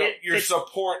 you know, your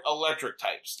support electric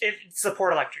types.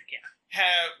 Support electric, yeah.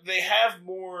 They have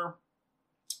more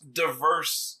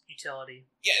diverse utility.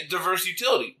 Yeah, diverse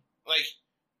utility. Like,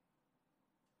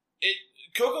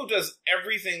 Coco does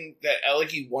everything that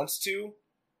Eleki wants to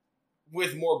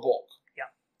with more bulk.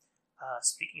 Yeah.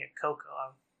 Speaking of Coco,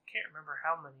 I can't remember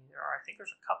how many there are. I think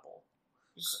there's a couple.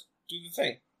 Just do the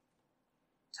thing.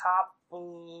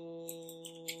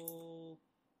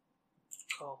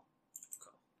 Coco.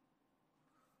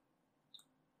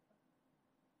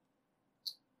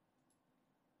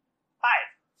 Five.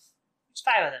 There's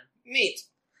 5 of them. Neat.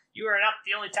 You are not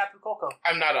the only Tapu Koko.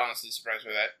 I'm not honestly surprised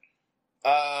by that.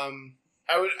 I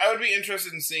would be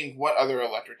interested in seeing what other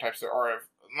electric types there are.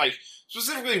 Like,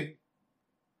 specifically,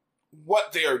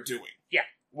 what they are doing. Yeah.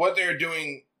 What they're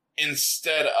doing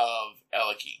instead of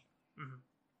Eleki. Mm-hmm.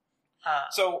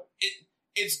 So,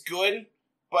 it's good,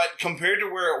 but compared to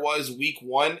where it was week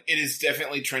 1, it is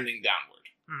definitely trending downward.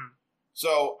 Mm-hmm.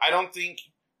 So, I don't think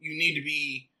you need to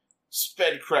be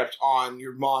sped crept on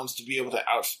your Mons to be able to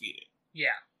outspeed it.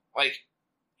 Yeah. Like,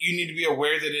 you need to be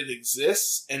aware that it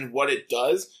exists and what it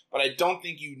does, but I don't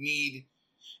think you need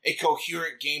a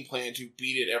coherent game plan to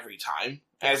beat it every time,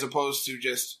 as opposed to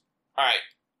just, alright,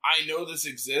 I know this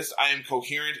exists, I am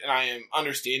coherent, and I am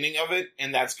understanding of it,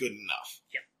 and that's good enough.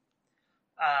 Yep.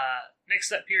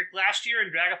 Next up here, Glastrier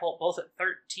and Dragapult both at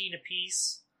 13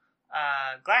 apiece.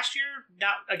 Glastrier,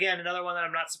 not again another one that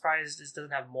I'm not surprised is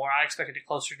doesn't have more. I expected it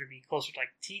to be closer to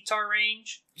like T-Tar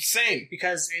range. Same.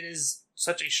 Because it is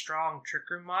such a strong Trick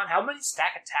Room mod. How many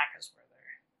Stakatakas were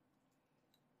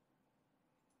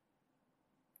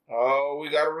there? Oh, we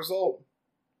got a result.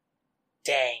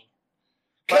 Dang.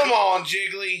 Come on,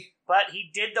 Jiggly. But he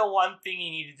did the one thing he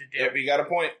needed to do. Yep, he got a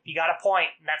point. He got a point,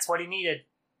 and that's what he needed.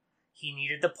 He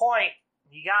needed the point.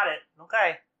 He got it.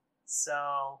 Okay.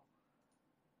 So,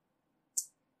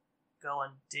 go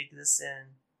and dig this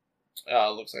in.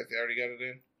 Looks like they already got it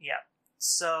in. Yeah.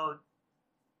 So,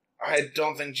 I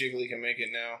don't think Jiggly can make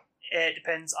it now. It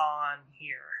depends on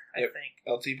here, I think.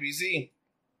 LTPZ.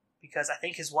 Because I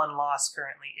think his one loss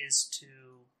currently is to...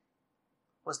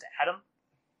 Was to Adam?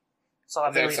 So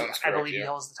I believe he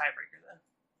holds the tiebreaker then.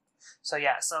 So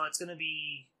yeah, so it's going to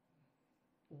be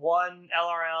 1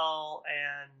 LRL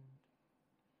and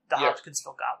the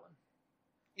Hopkinsville Goblin.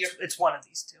 Yep. It's one of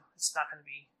these two. It's not going to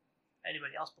be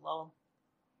anybody else below him.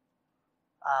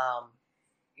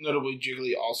 Notably,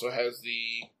 Jiggly also has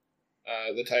the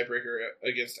tiebreaker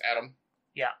against Adam.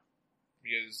 Yeah.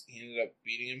 Because he ended up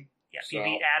beating him. Yeah, if he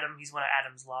beat Adam, he's one of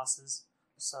Adam's losses.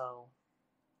 So...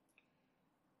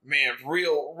 Man,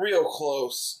 real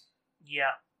close.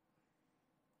 Yeah.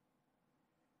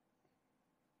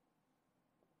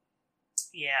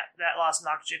 Yeah, that loss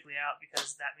knocked Jiggly out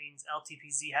because that means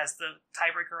LTPZ has the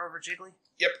tiebreaker over Jiggly.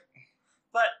 Yep.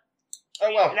 But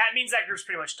oh well, that means that group's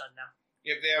pretty much done now.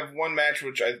 Yep, they have one match,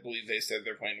 which I believe they said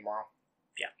they're playing tomorrow.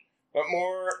 Yeah. But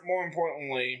more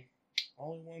importantly,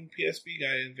 only one PSP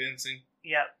guy advancing.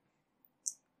 Yep.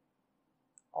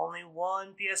 Only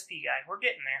one PSP guy. We're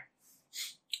getting there.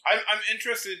 I'm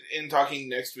interested in talking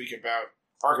next week about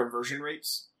our conversion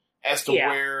rates as to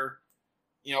where,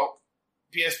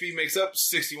 PSP makes up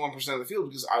 61% of the field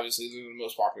because obviously they're the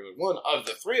most popular one of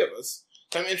the three of us.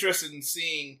 So I'm interested in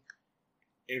seeing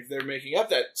if they're making up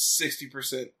that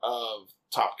 60% of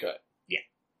Top Cut. Yeah.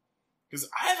 Because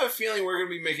I have a feeling we're going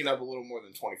to be making up a little more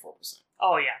than 24%.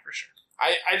 Oh, yeah, for sure.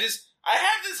 I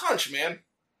have this hunch, man.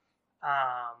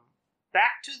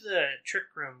 Back to the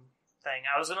Trick Room thing.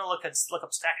 I was going to look up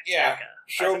Stakataka. Yeah,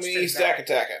 show me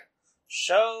Stakataka.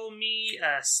 Show me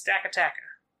a Stakataka.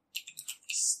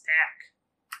 Stack.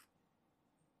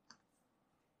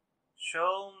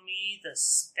 Show me the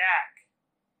stack.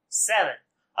 7.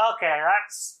 Okay,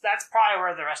 that's probably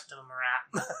where the rest of them are at.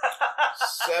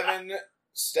 7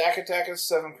 Stack Attacker,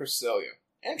 7 Cresselia.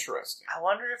 Interesting. I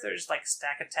wonder if there's like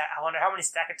Stack Attack. I wonder how many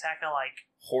Stack Attacker like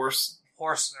horse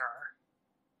there are.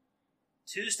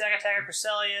 2 Stack Attacker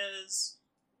Cresselias.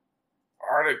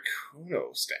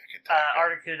 Articuno Stack Attacker.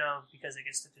 Articuno because it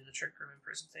gets to do the Trick Room in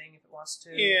Prison thing if it wants to.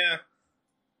 Yeah.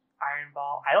 Iron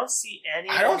Ball. I don't see any.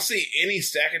 I don't see any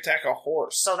Stack Attacker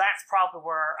horse. So that's probably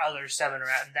where our other 7 are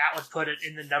at, and that would put it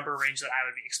in the number range that I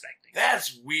would be expecting.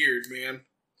 That's weird, man.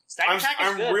 Stack Attack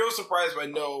is good. I'm real surprised by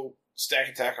no Stack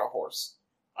Attacker horse.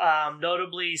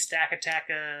 Notably, Stack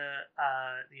Attacker.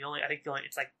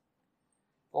 It's like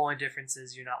the only difference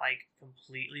is you're not like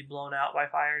completely blown out by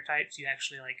fire types. You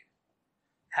actually like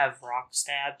have rock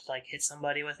stab to like hit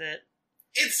somebody with it.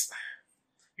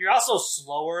 You're also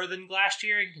slower than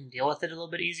Glastrier and can deal with it a little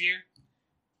bit easier.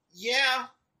 Yeah.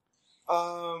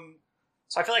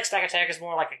 So I feel like Stack Attack is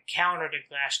more like a counter to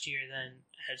Glastrier than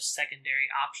a secondary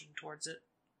option towards it.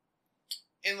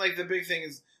 And like the big thing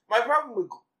is, my problem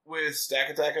with Stack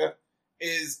Attacker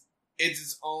is it's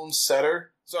its own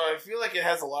setter. So I feel like it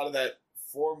has a lot of that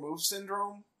 4 move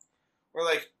syndrome, where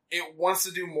like it wants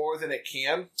to do more than it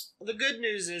can. Well, the good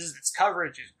news is its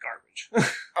coverage is garbage.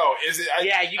 Oh, is it?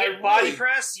 You get body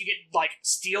press, you get like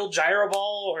steel gyro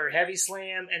ball or heavy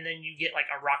slam, and then you get like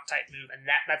a rock type move, and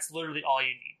that's literally all you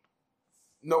need.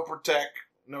 No protect,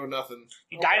 no nothing.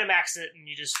 You Dynamax it, and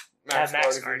you just have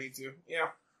max guard. If you need to. Yeah.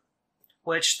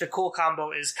 Which the cool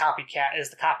combo is the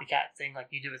copycat thing, like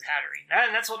you do with Hatterene,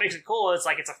 and that's what makes it cool. It's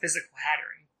like it's a physical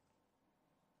Hatterene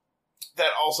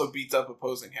that also beats up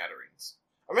opposing Hatterenes.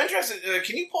 I'm interested.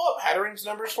 Can you pull up Hatterene's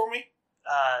numbers for me?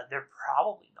 They're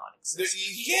probably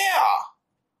non-existent. Yeah.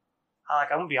 I'm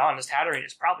gonna be honest. Hatterene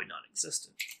is probably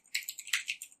non-existent.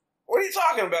 What are you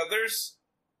talking about? There's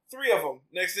 3 of them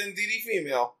next to DD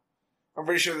female. I'm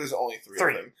pretty sure there's only 3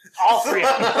 of them. All 3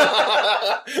 of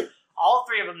them. All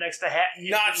 3 of them next to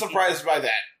Hatterene. Not surprised by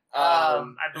that. I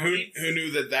believe who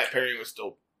knew that pairing was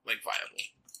still like viable?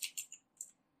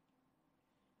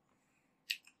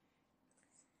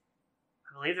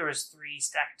 I believe there was 3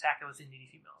 Stack Attacker within DD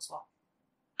female as well.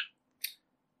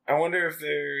 I wonder if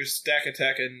there's Stack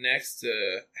Attacker next to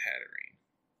Hatterene.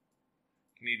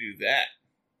 Can you do that?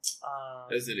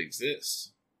 Does it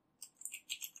exist?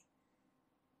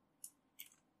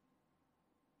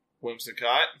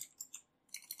 Whimsicott?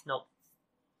 Nope.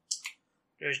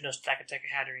 There's no Stack Attacker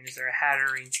Hatterene. Is there a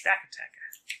Hatterene Stack Attacker?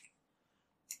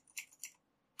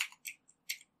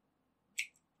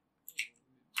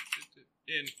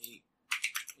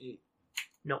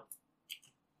 Nope.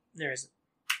 There isn't.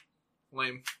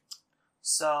 Lame.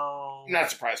 So... Not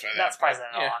surprised by that. Not surprised by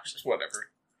that at all, actually. Whatever.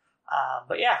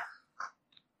 But yeah.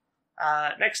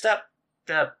 Next up,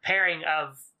 the pairing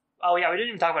of... Oh yeah, we didn't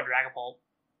even talk about Dragapult.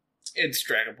 It's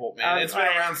Dragapult, man. It's been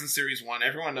around since Series 1.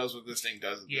 Everyone knows what this thing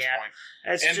does at this point.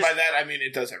 And by that, I mean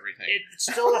it does everything.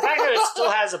 It's still, the fact that it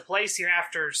still has a place here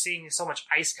after seeing so much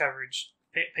ice coverage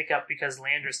pick up because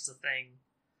Landorus is a thing.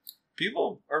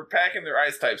 People are packing their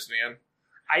ice types, man.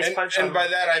 Ice Punch. And by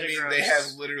that, I mean they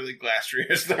have literally Glastrier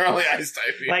as their only ice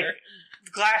type here. Like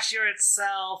Glastrier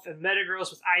itself, and Metagross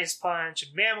with Ice Punch,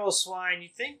 and Mamoswine.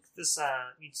 You'd think this,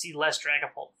 you'd see less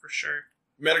Dragapult for sure.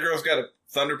 Metagross got a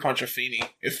Thunder Punch of Feeny.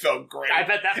 It felt great. I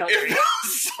bet that felt great. It felt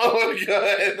so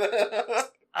good.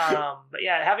 But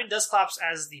yeah, having Dusclops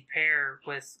as the pair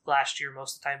with Glastrier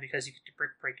most of the time because you could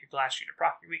break your Glastrier to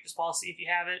proc your weakness policy if you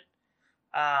have it.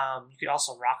 You could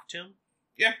also Rock Tomb.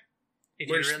 Yeah. If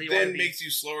Which you really then makes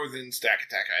you slower than Stack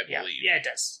Attack, I believe. Yeah, it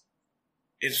does.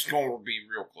 It's going to be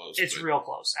real close. It's real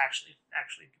close, actually.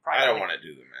 I don't want to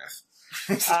do the math.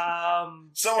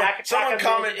 Someone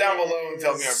comment down below and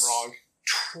tell me I'm wrong.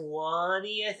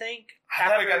 20, I think. I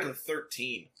thought it got to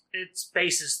 13. Its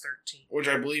base is 13. Which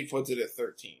I believe puts it at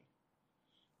 13.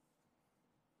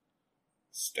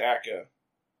 Stacka.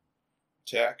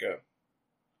 Taka.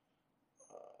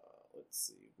 Let's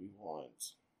see. We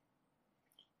want...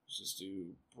 Let's just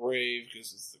do Brave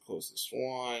because it's the closest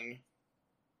one.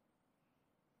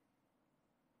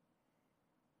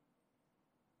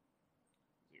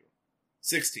 Zero.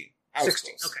 16.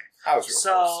 16, close. okay. I was real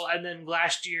close. And then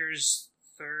Glastier's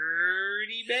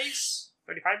 30 base?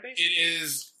 35 base? It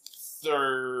is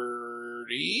 30.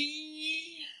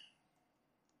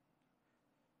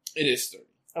 It is 30.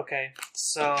 Okay,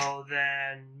 so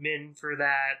then min for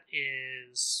that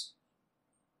is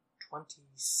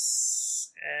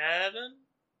 27?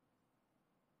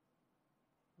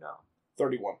 No.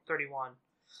 31. 31.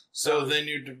 So then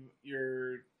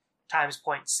you're times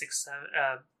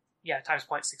 0.67. Times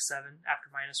 0.67 after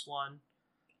 -1.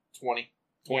 20.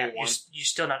 21. Yeah, you're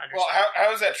still not understanding. Well,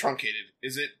 how is that truncated?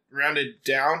 Is it rounded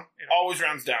down? It always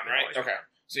rounds down, right? Okay. Down.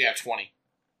 So yeah, 20.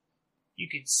 You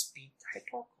could speed type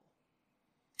Torkoal.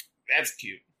 That's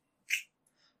cute.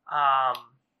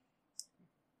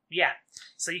 Yeah.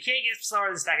 So you can't get slower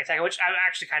than Stack Attack, which I'm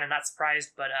actually kind of not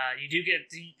surprised, but you do get...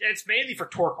 It's mainly for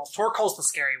Torkoal. Torkoal's the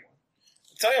scary one.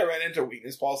 I tell you, I ran into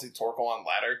weakness policy Torkoal on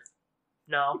ladder.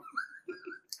 No.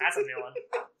 That's a new one.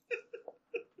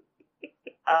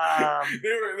 They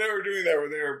were doing that where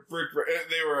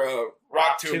they were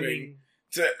rock tubing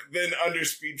to then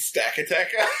underspeed Stack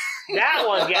Attack. That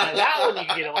one you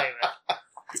can get away with.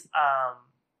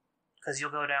 Because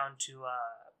you'll go down to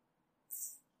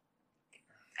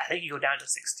I think you go down to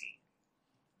 16.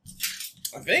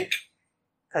 I think.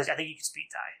 Because I think you can speed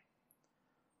tie.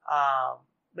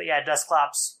 But yeah,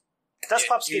 Dusclops.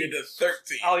 You get to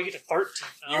 13. Oh, you get to 13.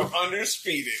 Oh. You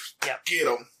underspeed it. Yep. Get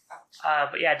them.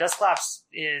 But yeah, Dusclops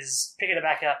is picking it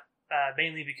back up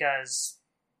mainly because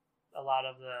a lot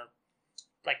of the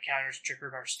counters Trick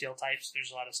Room are steel types.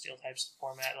 There's a lot of steel types in the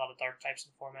format, a lot of dark types in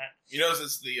the format. You notice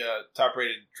it's the top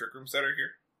rated Trick Room setter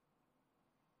here?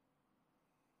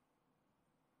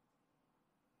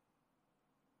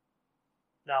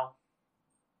 No.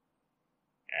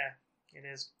 Yeah, it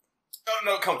is. Oh,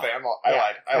 no, Comfy. I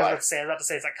lied. I was about to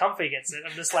say, it's like Comfy gets it.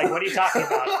 I'm just like, what are you talking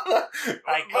about?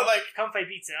 Comfy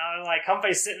beats it. I'm like,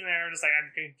 Comfy's sitting there, just like,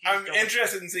 I'm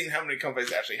interested in seeing how many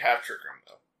Comfys actually have Trick Room,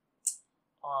 though.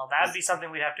 Well, that would be something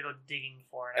we'd have to go digging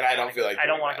for. And I don't feel like I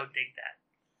don't want to go dig that.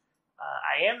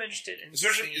 I am interested in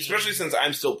especially since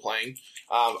I'm still playing.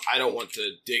 I don't want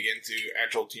to dig into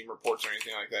actual team reports or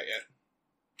anything like that yet.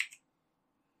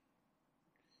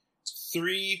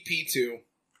 3P2.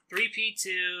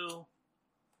 3P2.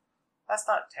 That's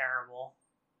not terrible.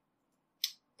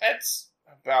 That's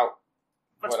about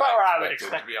where I would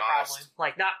expect, to be honest.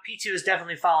 Probably. Not P2 has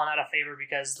definitely fallen out of favor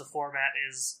because the format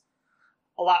is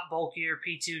a lot bulkier.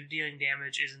 P2 dealing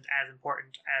damage isn't as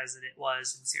important as it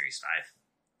was in Series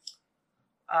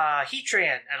 5.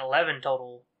 Heatran at 11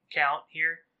 total count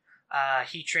here.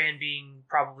 Heatran being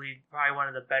probably one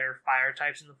of the better fire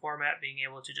types in the format, being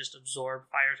able to just absorb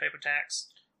fire type attacks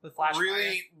with flash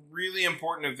really, really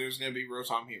important if there's going to be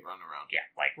Rotom Heat run around. Yeah,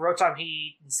 like Rotom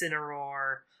Heat,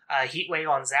 Incineroar, Heat Wave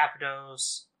on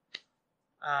Zapdos,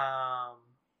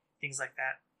 things like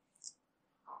that.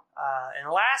 And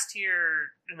last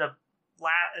here in the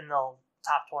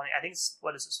top 20, I think,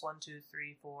 what is this? 1, 2,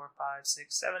 3, 4, 5,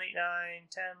 6, 7, 8, 9,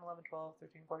 10, 11, 12,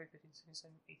 13, 14, 15, 16,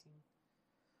 17, 18.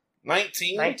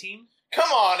 19? 19?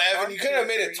 Come on, Evan. You could have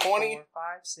made it 20. 4,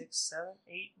 5, 6, 7,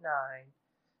 8, 9,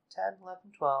 10, 11,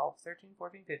 12, 13,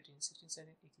 14, 15, 16,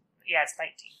 17, 18. Yeah, it's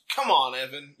 19. Come on,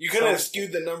 Evan. You could have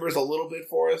skewed the numbers a little bit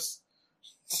for us.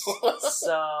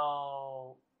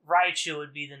 So, Raichu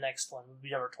would be the next one. Would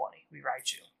be number 20. Would be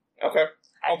Raichu. Okay.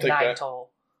 I'll take that.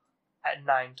 At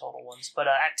 9 total ones. But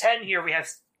at 10 here, we have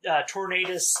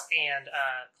Tornadus and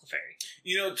Clefairy.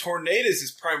 Tornadus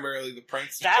is primarily the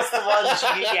prankster. That's the one that's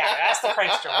the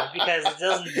prankster one, because it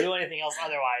doesn't do anything else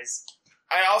otherwise.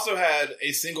 I also had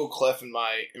a single Clef in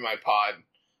my pod.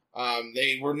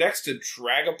 They were next to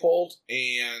Dragapult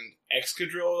and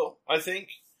Excadrill, I think.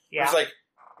 Yeah. It's like,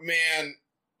 man,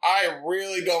 I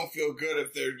really don't feel good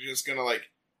if they're just gonna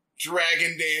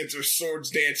Dragon Dance or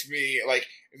Swords Dance me.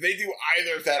 If they do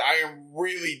either of that, I am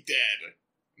really dead.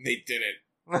 And they didn't.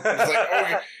 It's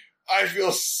okay, I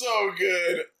feel so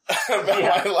good about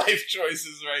my life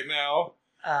choices right now.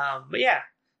 But yeah,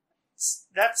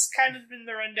 that's kind of been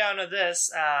the rundown of this.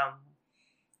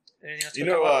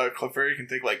 Clefairy can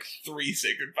take 3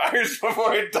 Sacred Fires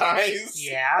before it dies.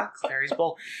 Yeah, Clefairy's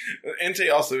bulk. Entei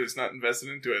also is not invested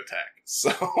into attack, so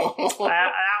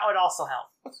that would also help.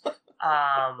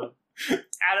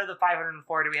 Out of the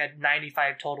 540, we had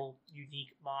 95 total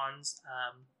unique Mons.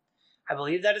 I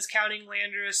believe that is counting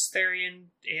Landorus,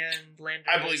 Therian, and Landorus.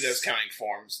 I believe that's counting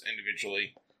forms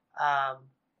individually. I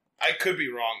could be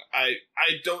wrong. I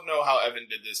don't know how Evan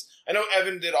did this. I know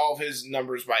Evan did all of his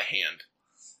numbers by hand.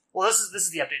 Well, this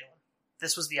is the updated one.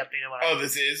 This was the updated one.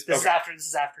 This is? This is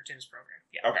after Tim's program.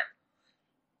 Yeah. Okay.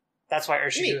 That's why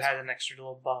Urshifu had an extra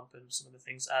little bump and some of the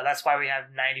things. That's why we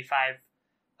have 95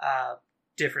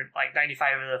 different,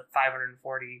 95 of the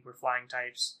 540 were flying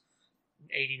types,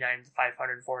 89 of the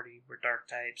 540 were dark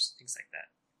types, things like that.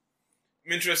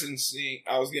 I'm interested in seeing,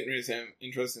 I was getting ready to say, I'm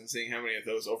interested in seeing how many of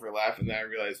those overlap, and then I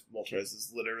realized Moltres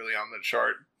is literally on the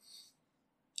chart.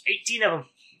 18 of them.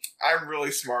 I'm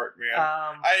really smart, man.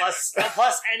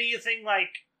 Plus anything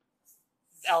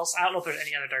else. I don't know if there's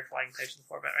any other dark flying types in the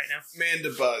format right now.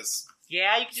 Mandibuzz.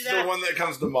 Yeah, you can do that. The one that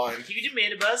comes to mind. You can do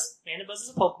Mandibuzz. Mandibuzz is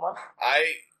a Pokemon.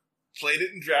 I played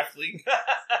it in Draft League.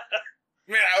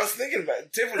 Man, I was thinking about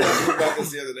it. Tiff was asking about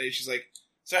this the other day. She's like,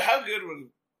 so how good would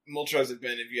Moltres have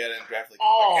been if you had a draft like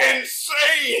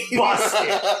insane!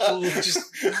 Busted.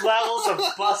 Just levels of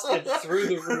busted through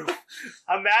the roof.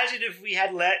 Imagine if we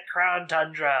had let Crown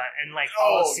Tundra and like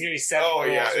all the Series 7 rules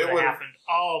would have happened.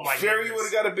 Oh my god. Fairy would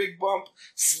have got a big bump.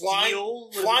 Flying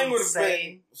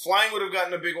would have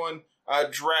gotten a big one.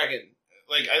 Dragon.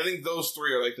 Like, I think those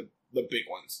three are like the big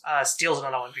ones. Steel's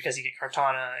another one because you get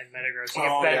Kartana and Metagross.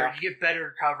 You get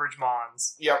better coverage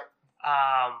mons. Yep.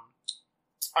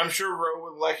 I'm sure Ro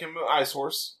would like him Ice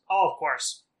Horse. Oh, of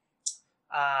course.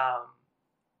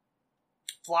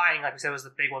 Flying, like we said, was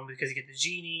the big one because you get the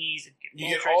genies. You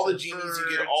get all the genies. Birds.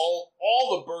 You get all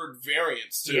the bird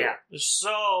variants too. Yeah, there's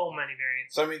so many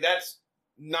variants. So I mean, that's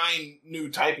 9 new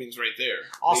typings right there.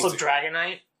 Also, basically.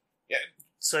 Dragonite. Yeah.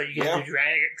 So you get the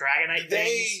Dragonite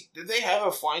things. Did they have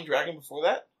a flying dragon before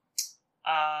that?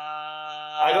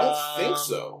 I don't think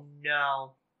so.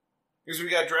 No. Because we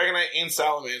got Dragonite and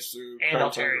Salamence through and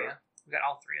Crown Altaria. We got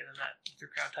all 3 of them through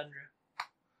Crown Tundra.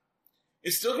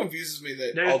 It still confuses me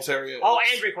that Altaria. Oh,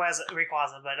 and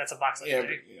Rayquaza, but that's a box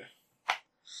update. Yeah.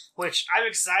 Which I'm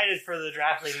excited for the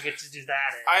draft league to get to do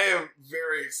that in. I am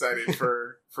very excited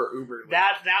for Uber League.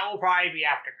 That will probably be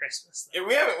after Christmas. Yeah,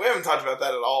 we haven't talked about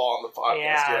that at all on the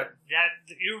podcast yet.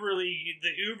 The Uber League,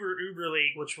 the Uber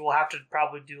League, which we'll have to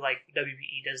probably do like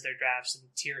WBE does their drafts and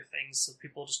tier things, so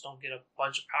people just don't get a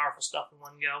bunch of powerful stuff in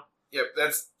one go. Yep,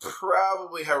 that's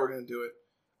probably how we're going to do it.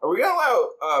 Are we going to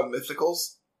allow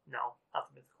mythicals? No, not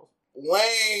the mythicals.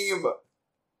 Lame.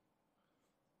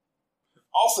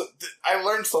 Also, I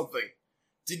learned something.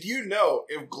 Did you know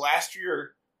if Glastrier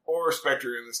or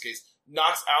Spectre in this case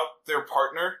knocks out their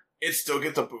partner, it still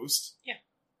gets a boost? Yeah.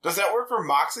 Does that work for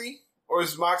Moxie, or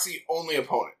is Moxie only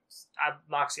opponents?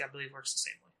 Moxie, I believe, works the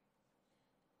same way.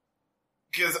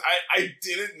 Because I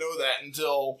didn't know that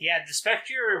until... Yeah, the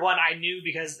Spectre one I knew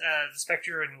because... the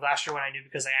Spectre and Glastrier one I knew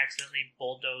because I accidentally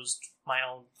bulldozed my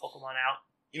own Pokemon out.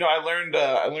 You know, I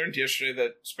learned yesterday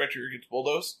that Spectre gets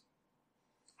bulldozed.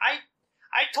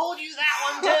 I told you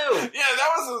that one too! Yeah, that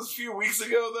was a few weeks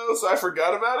ago, though, so I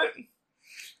forgot about it.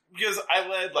 Because I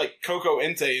led, like, Coco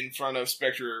Entei in front of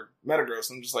Spectre Metagross.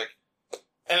 I'm just like...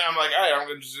 And I'm like, alright, I'm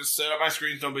going to just set up my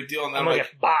screens, no big deal. And then I'm like...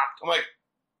 Get bopped. I'm like,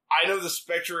 I know the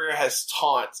Spectre has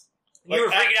taunt. You were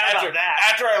freaking out about that.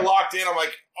 After I locked in, I'm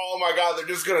like, oh my god, they're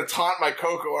just going to taunt my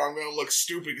Coco and I'm going to look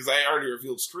stupid because I already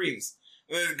revealed screens.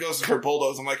 And then it goes to her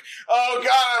bulldoze. I'm like, oh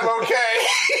god, I'm okay.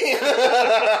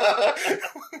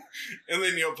 And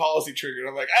then, policy triggered.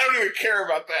 I'm like, I don't even care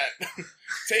about that.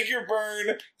 Take your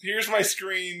burn. Here's my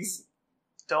screens.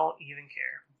 Don't even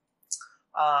care.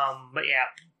 But yeah,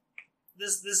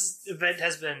 this event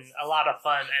has been a lot of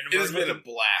fun, and it has been a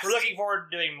blast. We're looking forward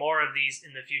to doing more of these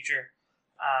in the future.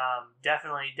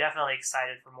 Definitely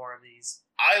excited for more of these.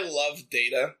 I love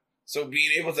data, so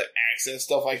being able to access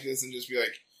stuff like this and just be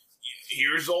like,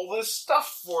 here's all this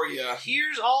stuff for you.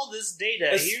 Here's all this data.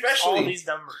 Here's all these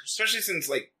numbers. Especially since,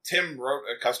 like, Tim wrote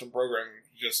a custom program.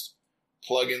 You just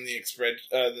plug in the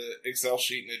Excel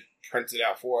sheet and it prints it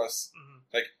out for us. Mm-hmm.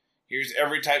 Like, here's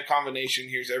every type combination.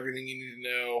 Here's everything you need to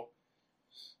know.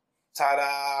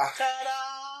 Ta-da!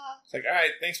 Ta-da! It's like,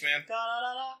 alright, thanks, man.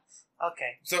 Ta-da-da-da.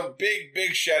 Okay. So,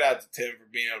 big shout out to Tim for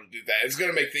being able to do that. It's going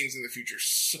to make things in the future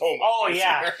so much easier.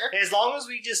 Yeah. As long as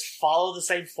we just follow the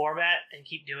same format and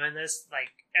keep doing this, like,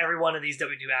 every one of these that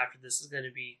we do after this is going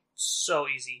to be so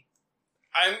easy.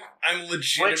 I'm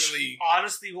legitimately... Which,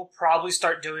 honestly, we'll probably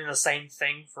start doing the same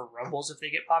thing for Rumbles if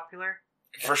they get popular.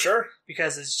 For sure.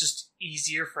 Because it's just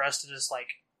easier for us to just, like,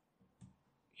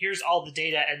 here's all the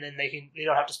data, and then they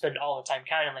don't have to spend all the time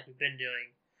counting like we've been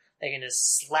doing. They can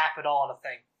just slap it all on a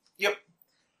thing. Yep.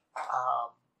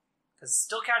 Because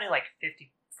still counting like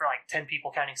 50 for like 10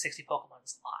 people counting 60 Pokemon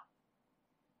is a lot.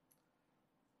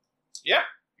 Yeah.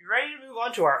 You ready to move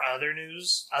on to our other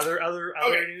news? Other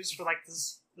news for like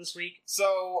this week?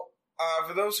 So,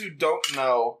 for those who don't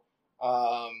know,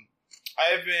 I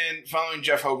have been following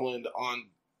Jeff Hoagland on,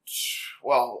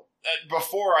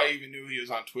 before I even knew he was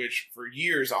on Twitch, for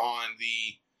years on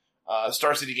the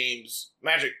Star City Games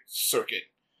Magic circuit.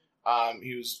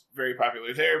 He was very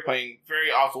popular there, playing very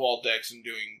off-the-wall decks and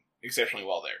doing exceptionally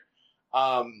well there.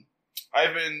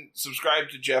 I've been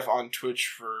subscribed to Jeff on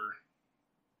Twitch for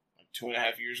like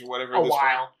 2.5 years or whatever. A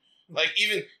while. Like,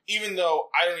 even though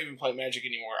I don't even play Magic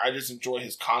anymore, I just enjoy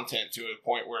his content to a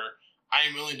point where I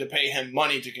am willing to pay him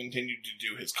money to continue to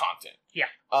do his content. Yeah.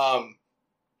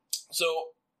 So,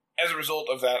 as a result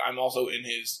of that, I'm also in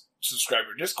his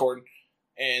subscriber Discord,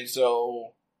 and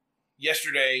so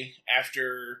yesterday,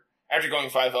 after going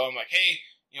 5-0, I'm like, hey,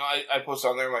 I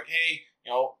posted on there, I'm like, hey,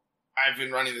 I've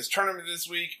been running this tournament this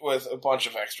week with a bunch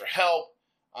of extra help.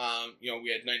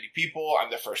 We had 90 people. I'm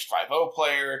the first 5-0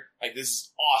 player. Like, this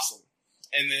is awesome.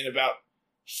 And then about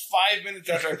 5 minutes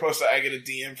after I post it, I get a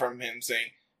DM from him saying,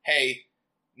 hey,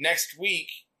 next week,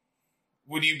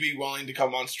 would you be willing to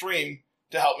come on stream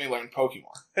to help me learn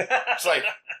Pokemon? It's like,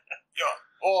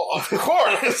 well, of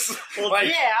course. Well, like,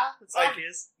 yeah, it's like,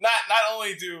 obvious. Not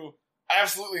only do I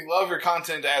absolutely love your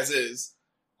content as is,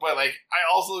 but like I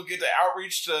also get to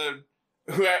outreach to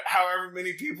however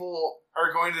many people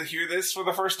are going to hear this for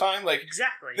the first time. Like,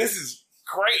 exactly, this is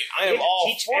great. I am all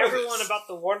teach for everyone this. about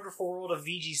the wonderful world of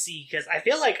VGC, because I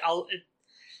feel like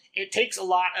it takes a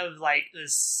lot of like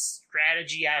this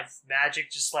strategy out of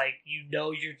Magic. Just like, you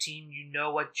know your team, you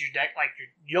know what your deck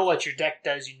you know what your deck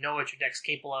does, you know what your deck's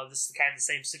capable of. This is kind of the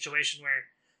same situation where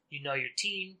you know your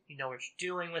team, you know what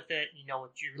you're doing with it, you know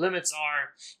what your limits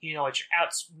are, you know what your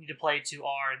outs you need to play to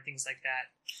are, and things like that.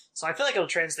 So I feel like it'll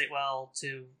translate well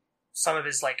to some of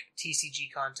his like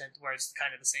TCG content, where it's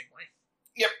kind of the same way.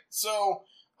 Yep. So,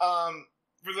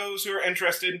 for those who are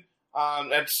interested,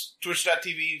 that's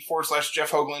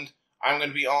twitch.tv/Jeff Hoagland. I'm going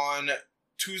to be on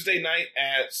Tuesday night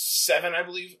at 7, I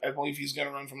believe. I believe he's going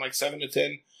to run from like 7 to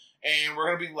 10. And we're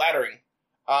going to be laddering.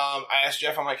 I asked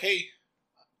Jeff, I'm like, hey,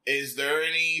 is there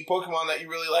any Pokemon that you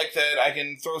really like that I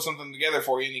can throw something together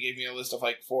for you? And he gave me a list of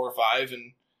like 4 or 5.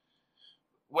 And,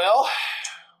 well,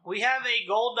 we have a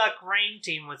Golduck Rain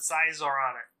team with Scizor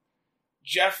on it.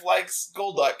 Jeff likes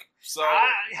Golduck. So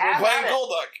we're playing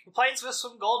Golduck. We're playing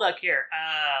some Golduck here.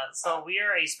 So we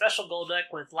are a special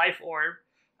Golduck with Life Orb.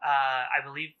 I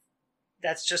believe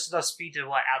that's just enough speed to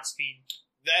outspeed.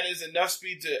 That is enough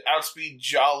speed to outspeed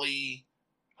Jolly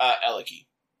Eliki.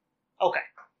 Okay.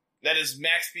 That is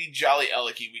max speed Jolly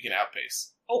Eliki we can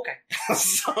outpace. Okay.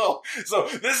 so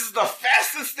this is the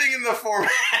fastest thing in the format.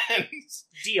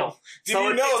 Deal. Did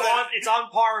you know that it's on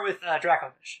par with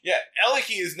Dracovish? Yeah,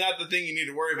 Eliki is not the thing you need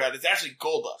to worry about. It's actually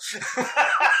Golduck.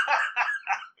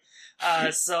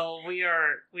 So we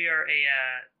are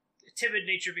a timid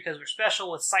nature because we're special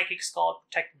with Psychic Scald,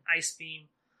 Protect, and Ice Beam.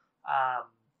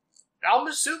 I'm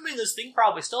assuming this thing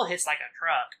probably still hits like a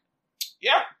truck.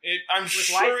 Yeah, I'm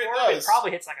sure it does. It probably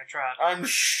hits like a truck. I'm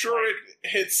sure it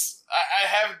hits. I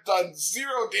have done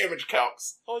 0 damage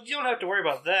calcs. Well, you don't have to worry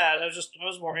about that. I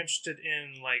was more interested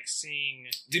in like seeing.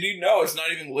 Did you know it's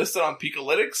not even listed on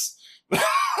Pikalytics?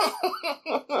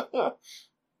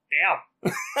 Damn.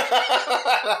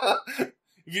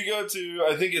 If you go to,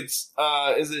 I think it's,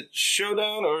 is it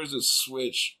Showdown or is it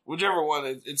Switch? Whichever one,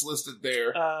 it's listed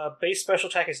there. Base special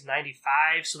attack is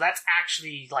 95, so that's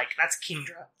actually, like, that's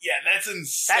Kingdra. Yeah, that's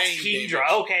insane. That's Kingdra.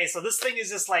 Damage. Okay, so this thing is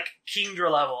just, like,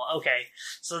 Kingdra level. Okay,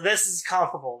 so this is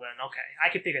comparable then. Okay, I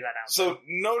can figure that out. So,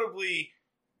 notably,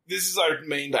 this is our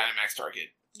main Dynamax target.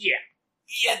 Yeah.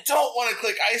 You don't want to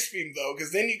click Ice Beam, though,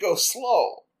 because then you go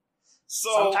slow. So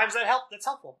sometimes that's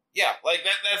helpful. Yeah, like,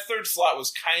 that third slot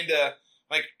was kind of...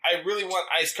 Like, I really want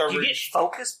ice coverage. You get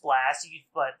Focus Blast,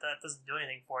 but that doesn't do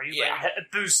anything for you. Yeah. But it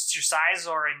boosts your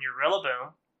Scizor and your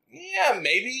Rillaboom. Yeah,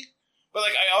 maybe. But,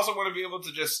 like, I also want to be able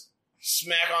to just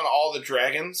smack on all the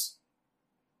dragons.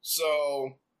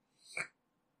 So,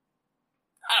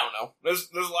 I don't know. There's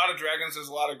a lot of dragons, there's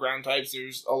a lot of ground types,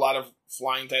 there's a lot of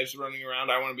flying types running around.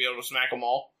 I want to be able to smack them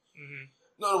all. Mm-hmm.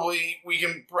 Notably, we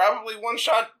can probably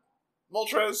one-shot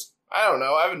Moltres. I don't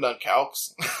know. I haven't done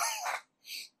calcs.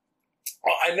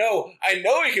 Well, I know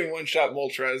we can one-shot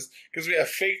Moltres because we have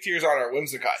fake tears on our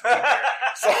Whimsicott.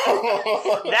 So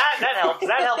that helps.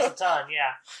 That helps a ton,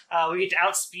 yeah. We get to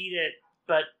outspeed it,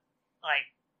 but, like,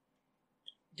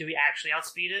 do we actually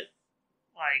outspeed it?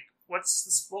 Like, what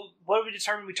did we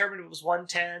determine? We determined it was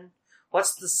 110.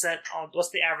 What's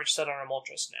the average set on our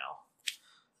Moltres now?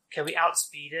 Can we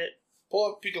outspeed it? Pull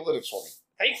up Pikalytics for me.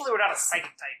 Thankfully, we're not a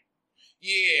Psychic type.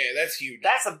 Yeah, that's huge.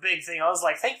 That's a big thing. I was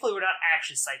like, thankfully we're not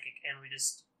actually Psychic, and we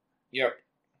just... Yep.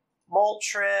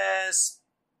 Moltres...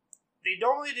 They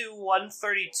normally do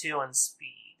 132 in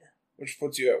speed. Which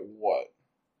puts you at what?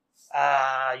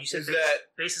 You said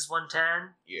base is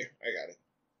 110? Yeah, I got it.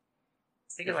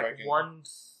 I think it's like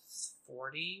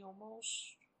 140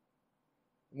 almost?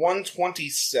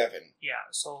 127. Yeah,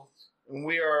 so...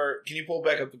 We are... Can you pull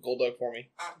back up the Golduck for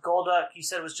me? Golduck, you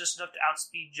said, was just enough to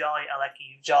outspeed Jolly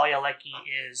Eleki. Jolly Eleki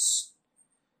is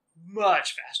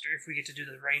much faster if we get to do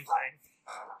the rain thing.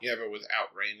 Yeah, but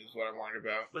without rain is what I'm worried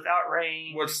about. Without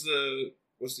rain... What's the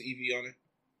EV on it?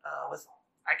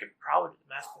 I could probably do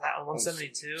the math for that one.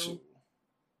 172.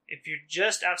 If you're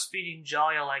just outspeeding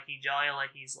Jolly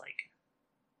Eleki's like...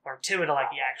 Or Timid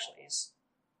Eleki, actually, is...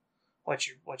 What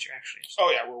you're actually...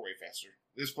 Oh, yeah, we're way faster.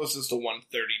 This puts us to 139.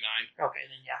 Okay,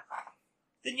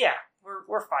 then yeah.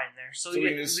 we're fine there. So we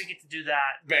get to do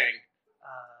that. Bang.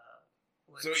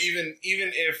 So even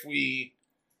if we,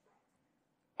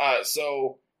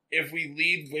 if we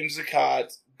lead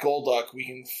Whimsicott Golduck, we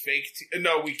can fake.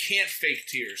 No, we can't fake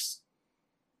tears.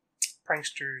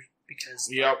 Prankster because.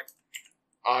 Yep.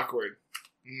 Awkward.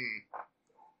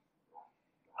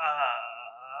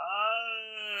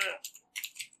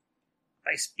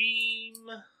 Ice Beam.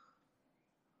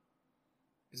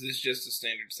 Is this just a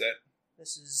standard set?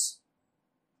 This is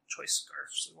Choice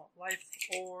Scarf. So we want Life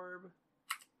Orb.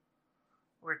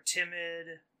 We're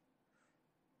timid.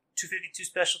 252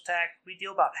 special attack. We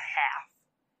deal about half.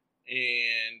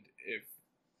 And if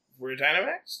we're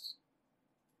Dynamax?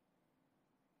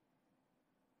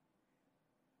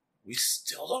 We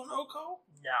still don't know Ko?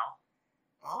 No.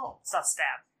 Oh. It's not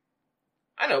stab.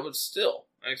 I know, but still.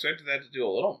 I expected that to do a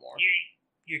little more.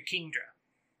 You're Kingdra.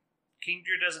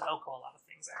 Kingdra doesn't Oko a lot of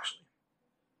things, actually.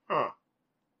 Huh.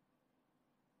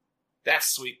 That's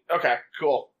sweet. Okay,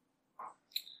 cool.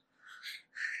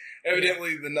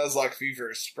 Evidently, the Nuzlocke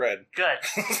fever is spread. Good.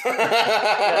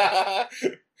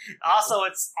 Good. Also,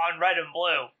 it's on red and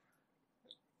blue.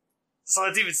 So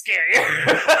it's even scarier.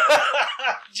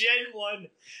 Gen 1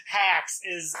 Hacks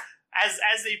is...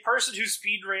 As a person who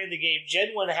speedran the game,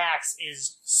 Gen 1 Hacks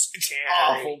is scary.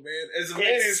 Awful, man. As a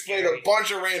man who's played a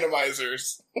bunch of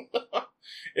randomizers,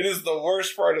 it is the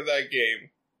worst part of that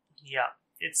game. Yeah,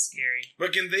 it's scary.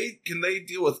 But can they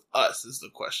deal with us, is the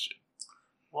question.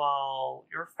 Well,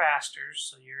 you're faster,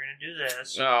 so you're going to do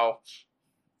this. No.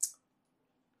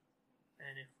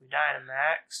 And if we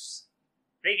Dynamax,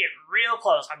 they get real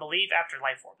close. I believe after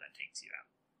Life Orb, that takes you out.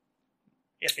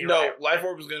 Life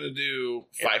Orb is going to do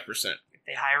 5%. If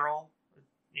they high roll,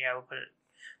 yeah, we'll put it.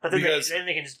 But then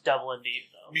they can just double into you,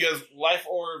 though. Because Life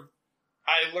Orb,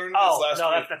 I learned this last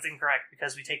week. That's incorrect,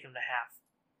 because we take them to half.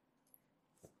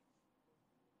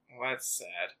 Well, that's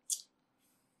sad.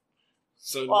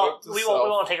 So we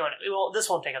won't take them. This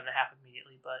won't take them to half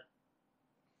immediately, but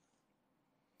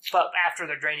after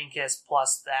the Draining Kiss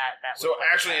plus that. So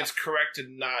actually, it's correct to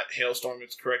not Hailstorm.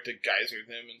 It's correct to Geyser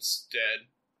them instead.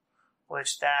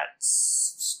 Which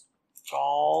that's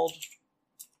Scald.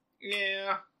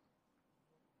 Yeah.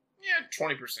 Yeah,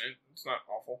 20%. It's not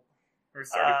awful. Or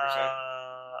 30%.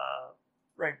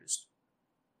 Rain Boost.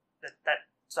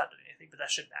 That's not doing anything, but that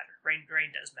should matter. Rain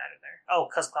does matter there. Oh,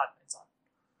 because Cloud Nine's on.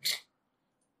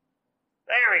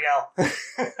 There we go.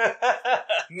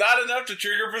 Not enough to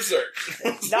trigger Berserk.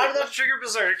 Not enough to trigger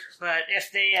Berserk, but if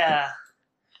they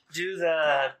do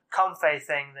the Comfey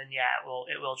thing, then yeah, it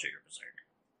will trigger Berserk.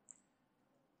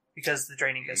 Because the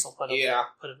Draining Kiss will put them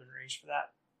in range for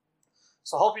that.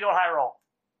 So hope you don't high roll.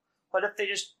 But if they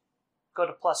just go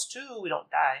to +2, we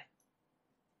don't die.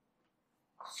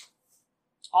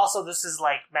 Also, this is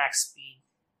like max speed.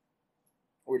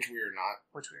 Which we are not.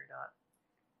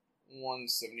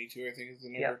 172, I think, is the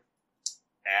number. Yep.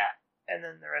 Yeah. And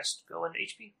then the rest go into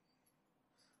HP,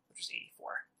 which is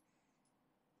 84.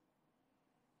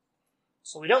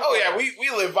 So we don't. Oh yeah, we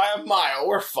live by a mile.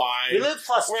 We're fine. We live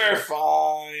 +2. We're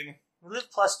fine. We live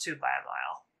 +2 by a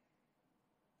mile.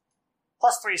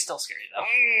 +3 is still scary though.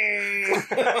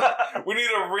 We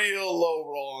need a real low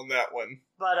roll on that one.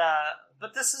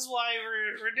 But this is why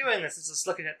we're doing this. It's just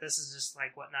looking at this is just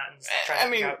like whatnot and trying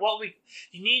to figure out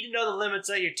you need to know the limits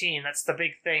of your team. That's the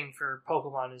big thing for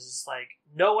Pokemon is just like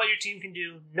know what your team can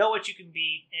do, know what you can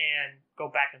beat, and go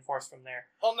back and forth from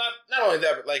there. Well, not only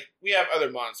that, but like we have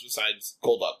other mons besides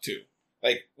Golduck too.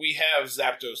 Like we have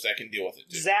Zapdos that can deal with it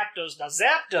too. Zapdos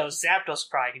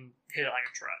probably can hit it like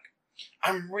a truck.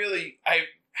 I'm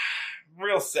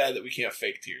real sad that we can't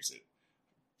fake tears it.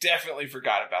 Definitely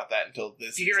forgot about that until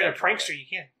this. If you get rid of Prankster, you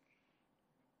can.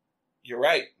 You're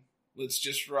right. Let's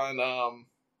just run.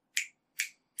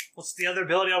 What's the other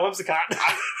ability on Whimsicott?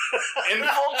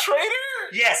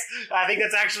 Infiltrator? Yes, I think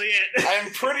that's actually it.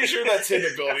 I'm pretty sure that's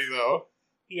his ability, though.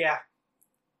 Yeah.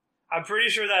 I'm pretty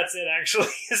sure that's it,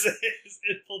 actually, is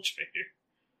Infiltrator.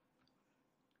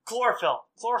 Chlorophyll.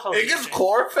 It gives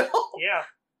Chlorophyll? Yeah.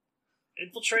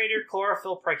 Infiltrator,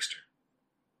 Chlorophyll, Prankster.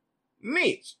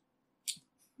 Neat.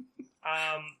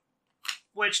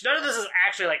 Which none of this is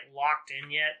actually like locked in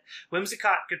yet.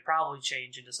 Whimsicott could probably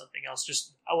change into something else.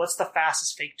 Just what's the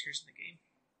fastest fake tears in the game?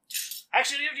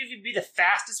 Actually, you don't have to be the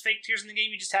fastest fake tears in the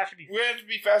game. You just have to be. We have to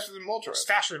be faster than Moltres. Just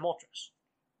faster than Moltres.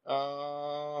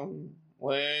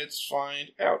 Let's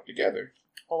find out together.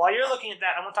 Well, while you're looking at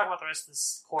that, I'm going to talk about the rest of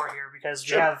this core here because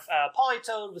we have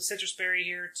Politoed with Citrus Berry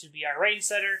here to be our rain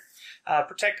setter,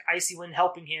 Protect, Icy Wind,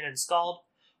 Helping Hand, and Scald.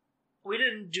 We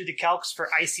didn't do the calcs for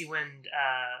Icy Wind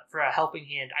for a Helping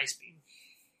Hand Ice Beam.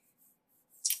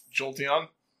 Jolteon?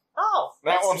 Oh,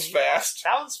 that one's neat. fast.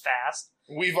 That one's fast.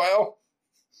 Weavile.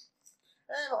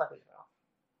 I don't like Weavile.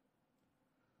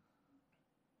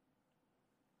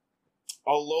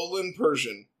 Alolan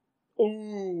Persian.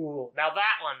 Ooh, now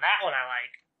that one I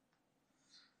like.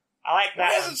 I like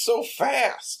that. Why is it so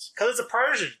fast? Because it's a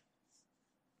Persian.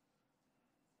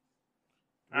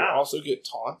 You also get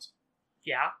taunt.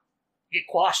 Yeah. You get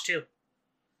quashed too.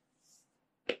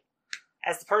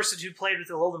 As the person who played with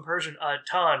the Alolan Persian a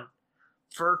ton,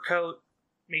 fur coat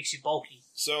makes you bulky.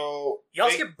 So you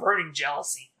also get burning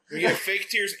jealousy. We have fake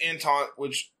tears and taunt,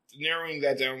 which, narrowing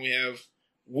that down, we have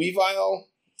Weavile,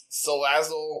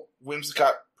 Salazzle,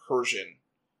 Whimsicott, Persian,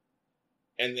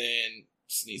 and then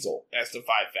Sneasel. That's the 5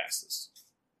 fastest.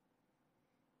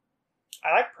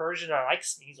 I like Persian. I like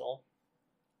Sneasel.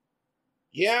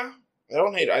 Yeah, I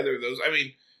don't hate either of those. I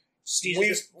mean,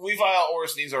 Weavile or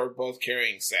Sneasel are both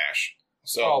carrying Sash.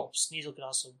 So Sneasel could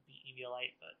also be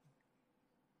Eviolite, but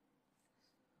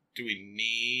do we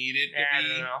need it to be? I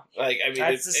don't know. Like, I mean,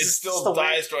 it still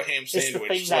dies to a ham sandwich. It's the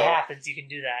thing that happens. You can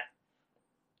do that.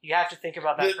 You have to think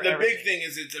about that. The big thing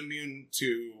is it's immune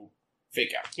to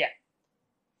fake out. Yeah,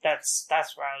 that's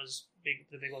where I was big.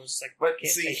 The big one was like, but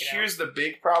see, here's the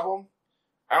big problem.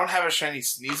 I don't have a shiny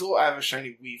Sneasel. I have a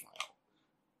shiny Weavile,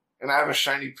 and I have a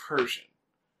shiny Persian.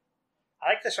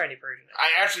 I like the shiny Persian. I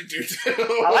actually do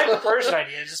too. I like the Persian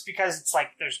idea just because it's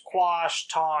like there's Quash,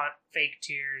 Taunt, Fake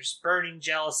Tears, Burning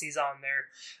Jealousy's on there.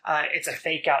 It's a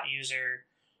fake out user.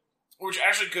 Which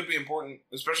actually could be important,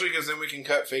 especially because then we can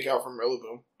cut fake out from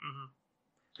Rillaboom. Mm-hmm.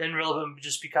 Then Rillaboom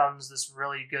just becomes this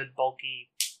really good, bulky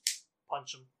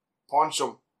punch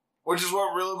 'em. Which is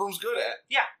what Rillaboom's good at.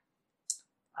 Yeah.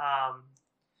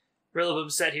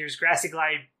 Rillaboom said here's Grassy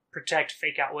Glide, Protect,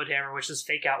 Fake Out, Woodhammer, which this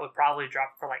Fake Out would probably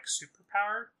drop for like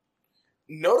superpower.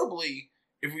 Notably,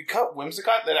 if we cut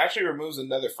Whimsicott, that actually removes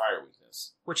another fire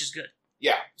weakness. Which is good.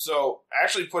 Yeah, so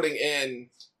actually putting in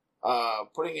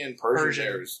Persian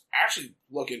there is actually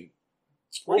looking.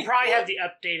 We'll probably have the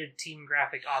updated team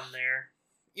graphic on there.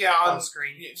 Yeah, on the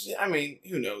screen. I mean,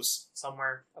 who knows?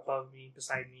 Somewhere above me,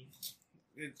 beside me.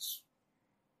 It's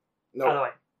no. By the way,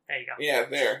 there you go. Yeah,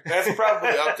 there. That's probably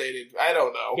updated. I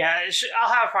don't know. Yeah,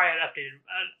 I'll have probably an updated.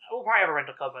 We'll probably have a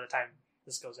rental code by the time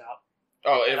this goes out.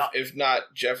 Oh, if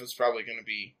not, Jeff is probably going to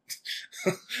be.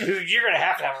 You're going to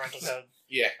have a rental code.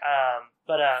 Yeah.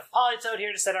 But Politoed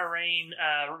here to set our rain.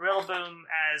 Rillaboom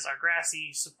as our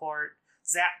grassy support.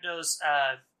 Zapdos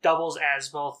doubles as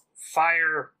both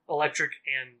fire, electric,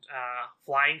 and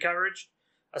flying coverage.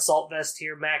 Assault Vest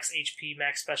here, max HP,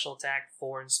 max special attack,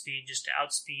 4 in speed, just to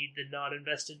outspeed the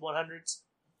non-invested 100s.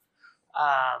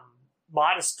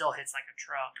 Modest still hits like a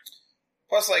truck.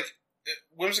 Plus, like,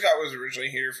 Whimsicott was originally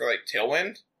here for, like,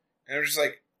 Tailwind, and I'm just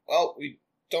like, well, we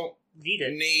don't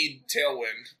need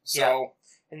Tailwind, so...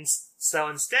 Yeah. And so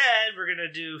instead, we're going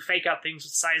to do fake out things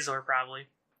with Scizor, probably.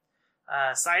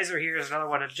 Scizor here is another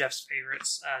one of Jeff's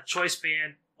favorites. Choice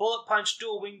Band, Bullet Punch,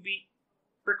 Dual Wing Beat,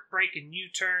 Brick Break, and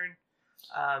U-Turn.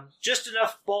 Just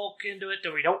enough bulk into it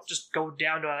that we don't just go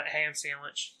down to a ham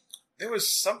sandwich. There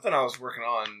was something I was working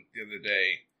on the other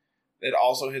day that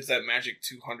also hits that magic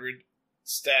 200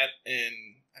 stat in,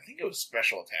 I think it was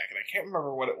special attack, and I can't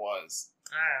remember what it was.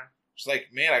 It's like,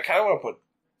 man, I kind of want to put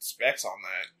specs on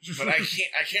that, but I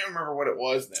can't remember what it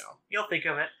was now. You'll think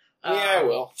of it. Yeah, I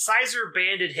will. Scizor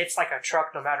Banded hits like a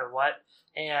truck no matter what,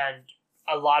 and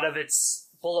a lot of it's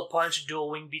Bullet Punch, Dual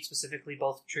Wing Beat specifically,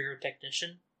 both trigger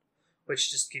Technician,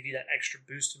 which just give you that extra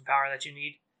boost in power that you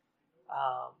need.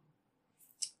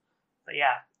 But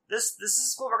yeah, this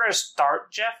is what we're going to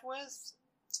start Jeff with.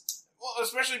 Well,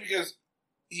 especially because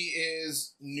he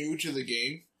is new to the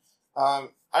game.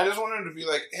 I just want him to be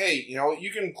like, hey, you know,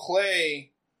 you can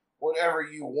play whatever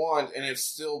you want and it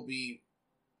still be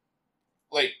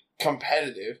like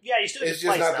competitive. Yeah, you still. It's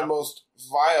just not the most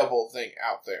viable thing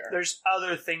out there. There's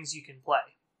other things you can play.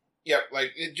 Yep,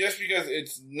 like just because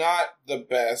it's not the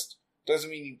best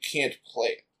doesn't mean you can't play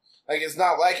it. Like it's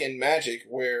not like in Magic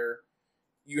where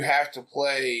you have to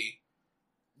play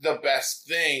the best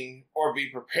thing or be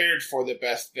prepared for the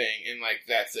best thing and like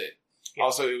that's it. Yep.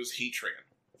 Also, it was Heatran.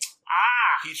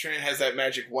 Heatran has that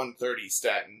magic 130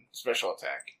 stat in special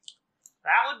attack.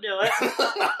 That would do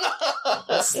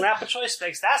it. Slap a Choice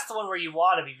Specs. That's the one where you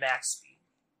want to be max speed.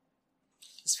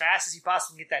 As fast as you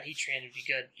possibly get that Heatran would be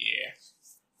good.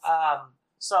 Yeah.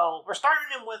 So we're starting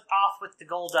him off with the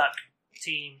Golduck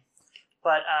team,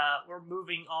 but we're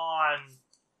moving on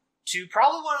to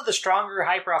probably one of the stronger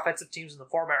hyper offensive teams in the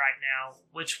format right now,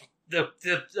 which the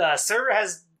server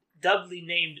has doubly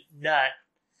named Nut.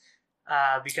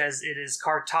 Because it is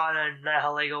Kartana,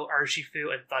 Nihilego,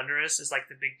 Urshifu, and Thundurus is like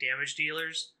the big damage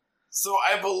dealers. So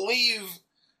I believe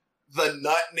the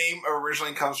Nut name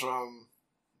originally comes from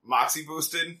Moxie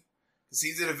Boosted, because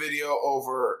he did a video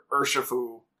over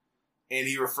Urshifu, and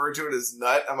he referred to it as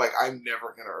Nut. I'm like, I'm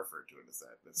never going to refer to it as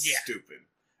that. That's stupid.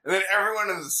 And then everyone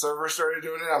in the server started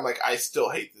doing it. I'm like, I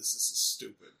still hate this. This is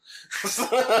stupid.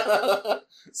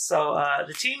 So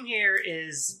the team here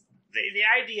is... The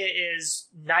idea is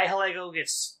Nihilego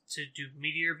gets to do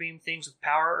Meteor Beam things with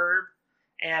Power Herb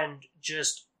and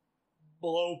just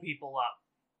blow people up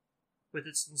with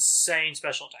its insane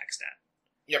special attack stat.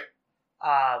 Yep.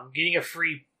 Getting a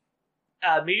free...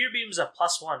 Meteor Beam is a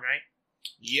 +1, right?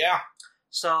 Yeah.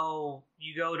 So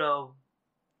you go to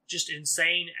just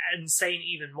insane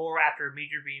even more after a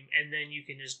Meteor Beam, and then you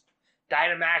can just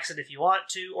Dynamax it if you want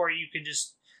to, or you can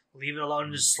just leave it alone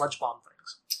and just Sludge Bomb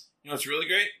things. You know what's really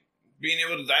great? Being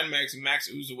able to Dynamax and Max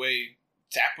Ooze away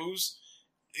Tap Ooze,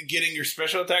 getting your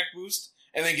special attack boost,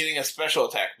 and then getting a special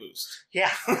attack boost.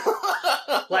 Yeah.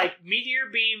 Like, Meteor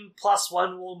Beam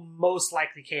 +1 will most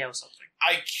likely KO something.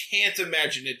 I can't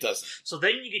imagine it doesn't. So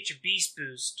then you get your Beast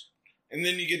Boost. And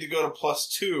then you get to go to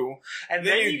 +2. And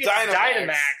then you get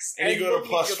Dynamax. And you go to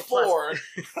 +4.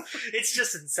 It's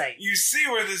just insane. You see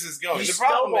where this is going. The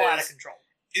problem is, out of control.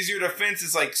 Is your defense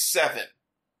is like 7.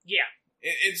 Yeah.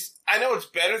 It's. I know it's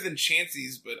better than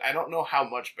Chansey's, but I don't know how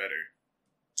much better.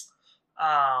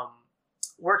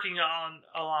 Working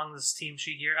along this team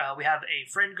sheet here, we have a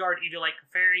Friend Guard, Eviolite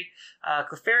Clefairy.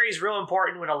 Clefairy is real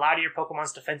important when a lot of your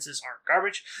Pokemon's defenses are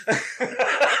garbage.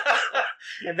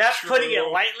 And that's putting it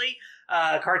lightly.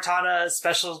 Kartana's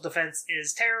special defense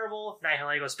is terrible.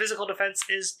 Nihilego's physical defense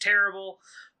is terrible.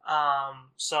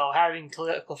 So having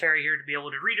Clefairy here to be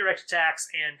able to redirect attacks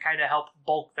and kind of help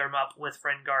bulk them up with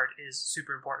Friend Guard is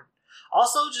super important.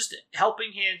 Also, just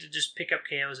helping hand to just pick up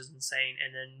KOs is insane,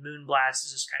 and then Moonblast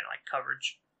is just kind of like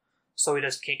coverage, so he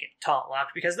just can't get taunt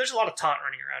locked, because there's a lot of taunt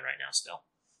running around right now still.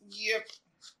 Yep.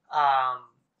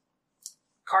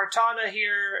 Kartana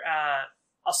here,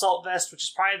 Assault Vest, which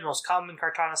is probably the most common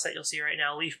Kartana set you'll see right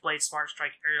now. Leaf Blade, Smart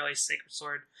Strike, Aerial Ace, Sacred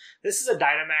Sword. This is a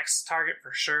Dynamax target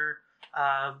for sure.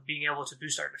 Being able to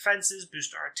boost our defenses,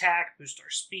 boost our attack, boost our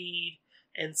speed,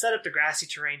 and set up the grassy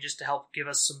terrain just to help give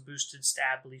us some boosted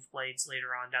stab Leaf Blades later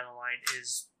on down the line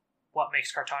is what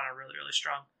makes Kartana really, really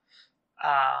strong.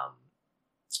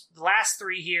 The last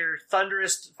three here,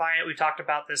 Thunderous, Defiant, we talked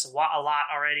about this a lot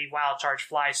already. Wild Charge,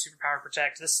 Fly, Superpower,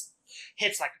 Protect. This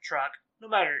hits like a truck, no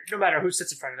matter who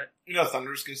sits in front of it. You know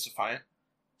Thunderous gets Defiant?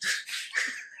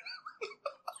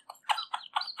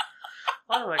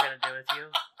 What am I going to do with you?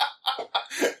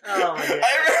 Oh my God.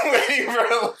 I've been waiting for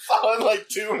a solid like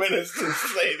 2 minutes to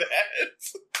say that.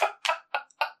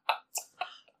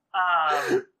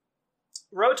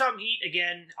 Rotom Heat,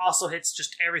 again, also hits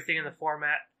just everything in the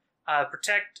format.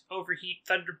 Protect, Overheat,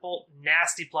 Thunderbolt,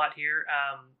 Nasty Plot here.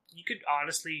 You could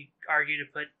honestly argue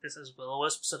to put this as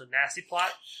Will-O-Wisp instead of Nasty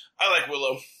Plot. I like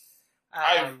Willow.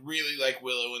 I really like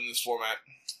Willow in this format.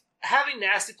 Having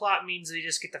Nasty Plot means they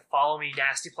just get to follow me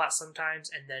Nasty Plot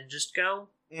sometimes and then just go,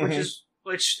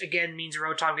 which again means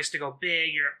Rotom gets to go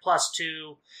big. You're at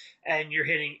 +2, and you're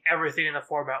hitting everything in the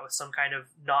format with some kind of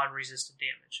non-resistant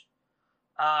damage.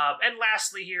 And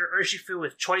lastly here, Urshifu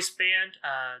with Choice Band.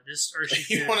 This Urshifu...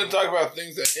 You want to talk about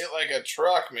things that hit like a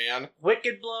truck, man.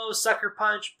 Wicked Blow, Sucker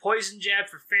Punch, Poison Jab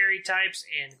for Fairy types,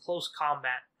 and Close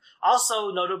Combat. Also,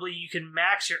 notably, you can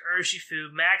max your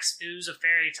Urshifu, max Ooze a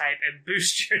Fairy type, and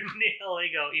boost your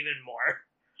Nihilego even more.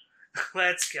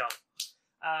 Let's go.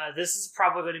 This is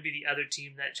probably going to be the other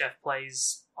team that Jeff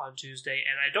plays on Tuesday,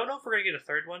 and I don't know if we're going to get a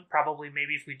third one. Probably,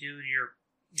 maybe if we do your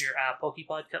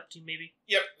Pokepod Cup team, maybe.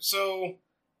 Yep. So,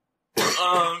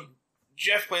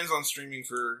 Jeff plans on streaming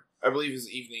for, I believe his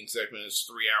evening segment is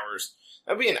 3 hours.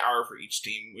 That'd be an hour for each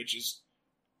team, which is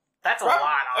that's a lot.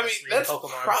 Honestly, that's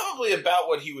probably about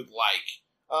what he would like.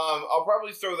 I'll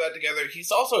probably throw that together.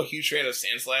 He's also a huge fan of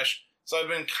Sandslash, so I've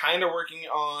been kind of working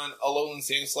on Alolan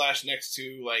Sandslash next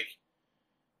to like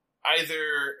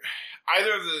either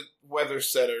of the weather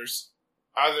setters,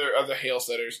 either of the hail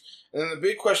setters, and then the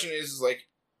big question is like,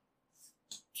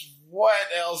 what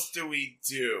else do we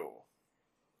do?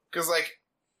 Because like,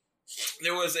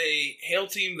 there was a hail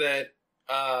team that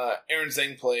Aaron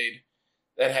Zeng played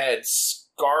that had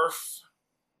Scarf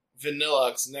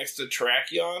Vanillux next to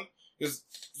Terrakion, because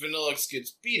Vanillux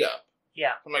gets beat up.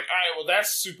 Yeah. I'm like, alright, well that's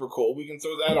super cool. We can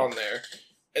throw that on there.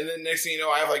 And then next thing you know,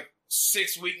 I have like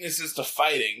 6 weaknesses to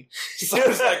fighting. So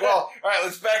it's like, well, alright,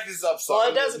 let's back this up some.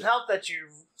 Well, it doesn't help that your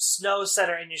Snow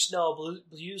Setter and your Snow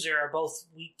User are both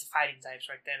weak to fighting types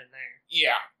right then and there.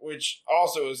 Yeah, which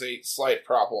also is a slight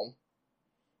problem.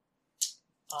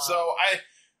 So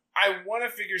I want to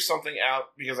figure something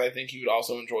out, because I think he would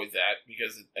also enjoy that,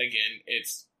 because, again,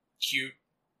 it's cute.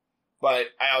 but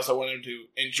I also want him to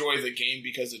enjoy the game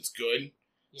because it's good.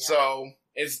 Yeah. So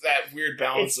it's that weird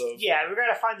balance of... Yeah, we're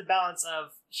going to find the balance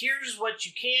of, here's what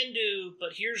you can do,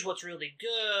 but here's what's really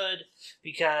good,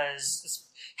 because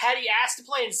had he asked to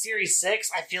play in Series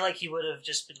 6, I feel like he would have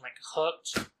just been, like,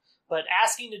 hooked. But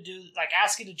asking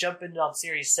to jump in on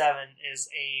Series 7 is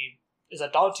a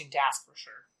daunting task for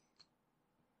sure.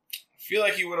 I feel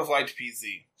like he would have liked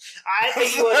PZ. I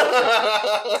think he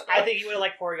would have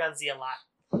liked Porygon Z a lot.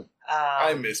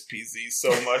 I miss PZ so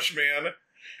much, man.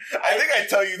 I think I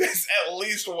tell you this at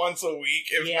least once a week,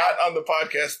 if not on the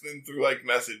podcast, then through, like,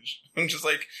 message. I'm just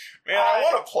like, man, I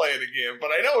want to play it again,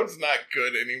 but I know it's not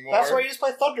good anymore. That's why you just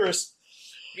play Thundurus.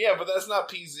 Yeah, but that's not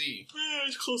PZ. Yeah,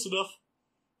 it's close enough.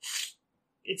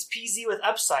 It's PZ with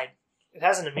upside. It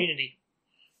has an immunity.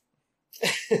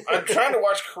 I'm trying to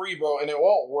watch Karibo, and it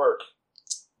won't work.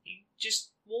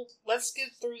 Let's get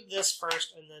through this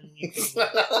first, and then you can...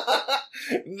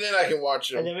 then I can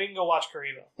watch him. And then we can go watch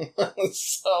Karibo.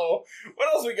 So,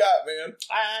 what else we got, man?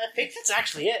 I think that's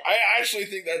actually it. I actually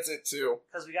think that's it, too.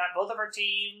 Because we got both of our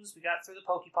teams, we got through the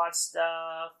Pokepod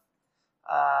stuff.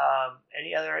 I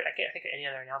can't think of any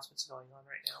other announcements going on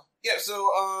right now. Yeah,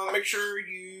 so make sure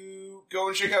you go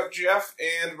and check out Jeff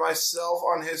and myself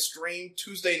on his stream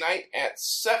Tuesday night at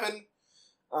 7.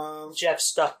 Jeff's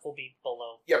stuff will be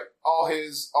below. Yep, all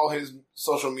his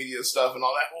social media stuff and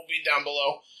all that will be down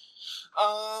below.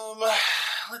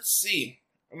 Let's see.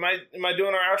 Am I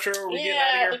doing our outro? Or are we getting out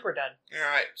of here? I think we're done. All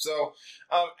right. So,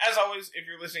 as always, if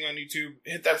you're listening on YouTube,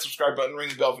 hit that subscribe button, ring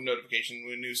the bell for notification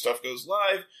when new stuff goes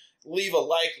live. Leave a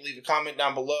like, leave a comment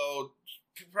down below.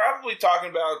 Probably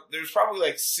talking about, there's probably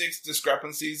like 6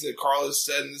 discrepancies that Carl has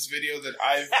said in this video that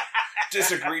I've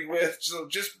disagreed with. So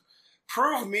just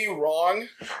prove me wrong,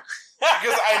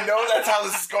 because I know that's how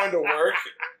this is going to work.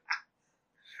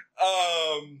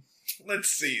 Let's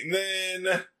see. And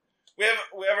then we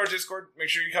have our Discord. Make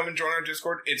sure you come and join our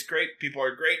Discord. It's great. People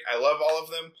are great. I love all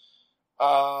of them.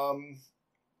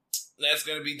 That's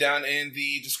going to be down in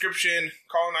the description.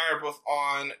 Carl and I are both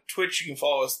on Twitch. You can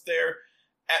follow us there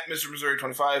at Mr.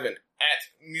 Missouri25 and at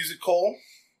Musical.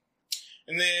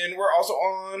 And then we're also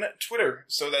on Twitter.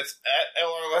 So that's at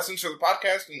LR Lessons for the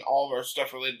podcast and all of our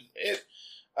stuff related to it.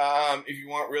 If you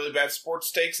want really bad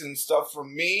sports takes and stuff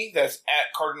from me, that's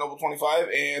at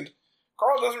Cardinoble25. And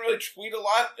Carl doesn't really tweet a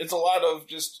lot. It's a lot of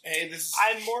just, hey, this is...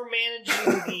 I'm more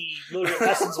managing the Literate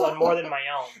Lessons one more than my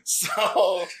own.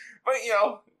 So, but you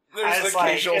know, there's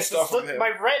occasional stuff from him. My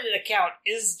Reddit account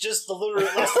is just the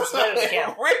Literate Lessons Reddit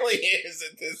account. It really is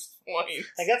at this point.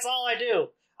 Like, that's all I do.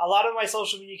 A lot of my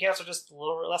social media accounts are just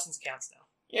Literate Lessons accounts now.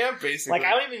 Yeah, basically. Like,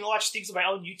 I don't even watch things on my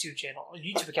own YouTube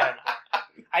account now.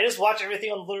 I just watch everything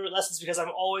on Literate Lessons because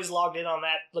I'm always logged in on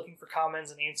that, looking for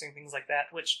comments and answering things like that,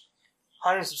 which...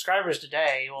 100 subscribers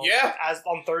today. Well, yeah. As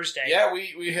on Thursday. Yeah, we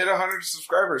hit 100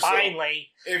 subscribers. Finally.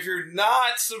 So if you're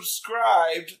not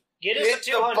subscribed, hit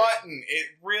the button. It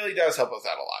really does help us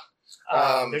out a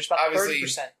lot. There's about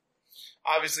 30%.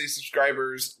 Obviously,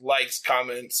 subscribers, likes,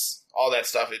 comments, all that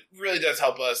stuff. It really does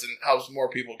help us and helps more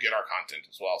people get our content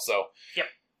as well. So, yep.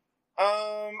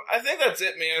 I think that's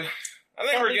it, man. I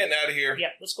think we're getting out of here.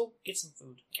 Yeah, let's go get some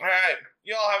food. All right.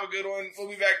 Y'all have a good one. We'll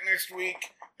be back next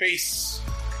week. Peace.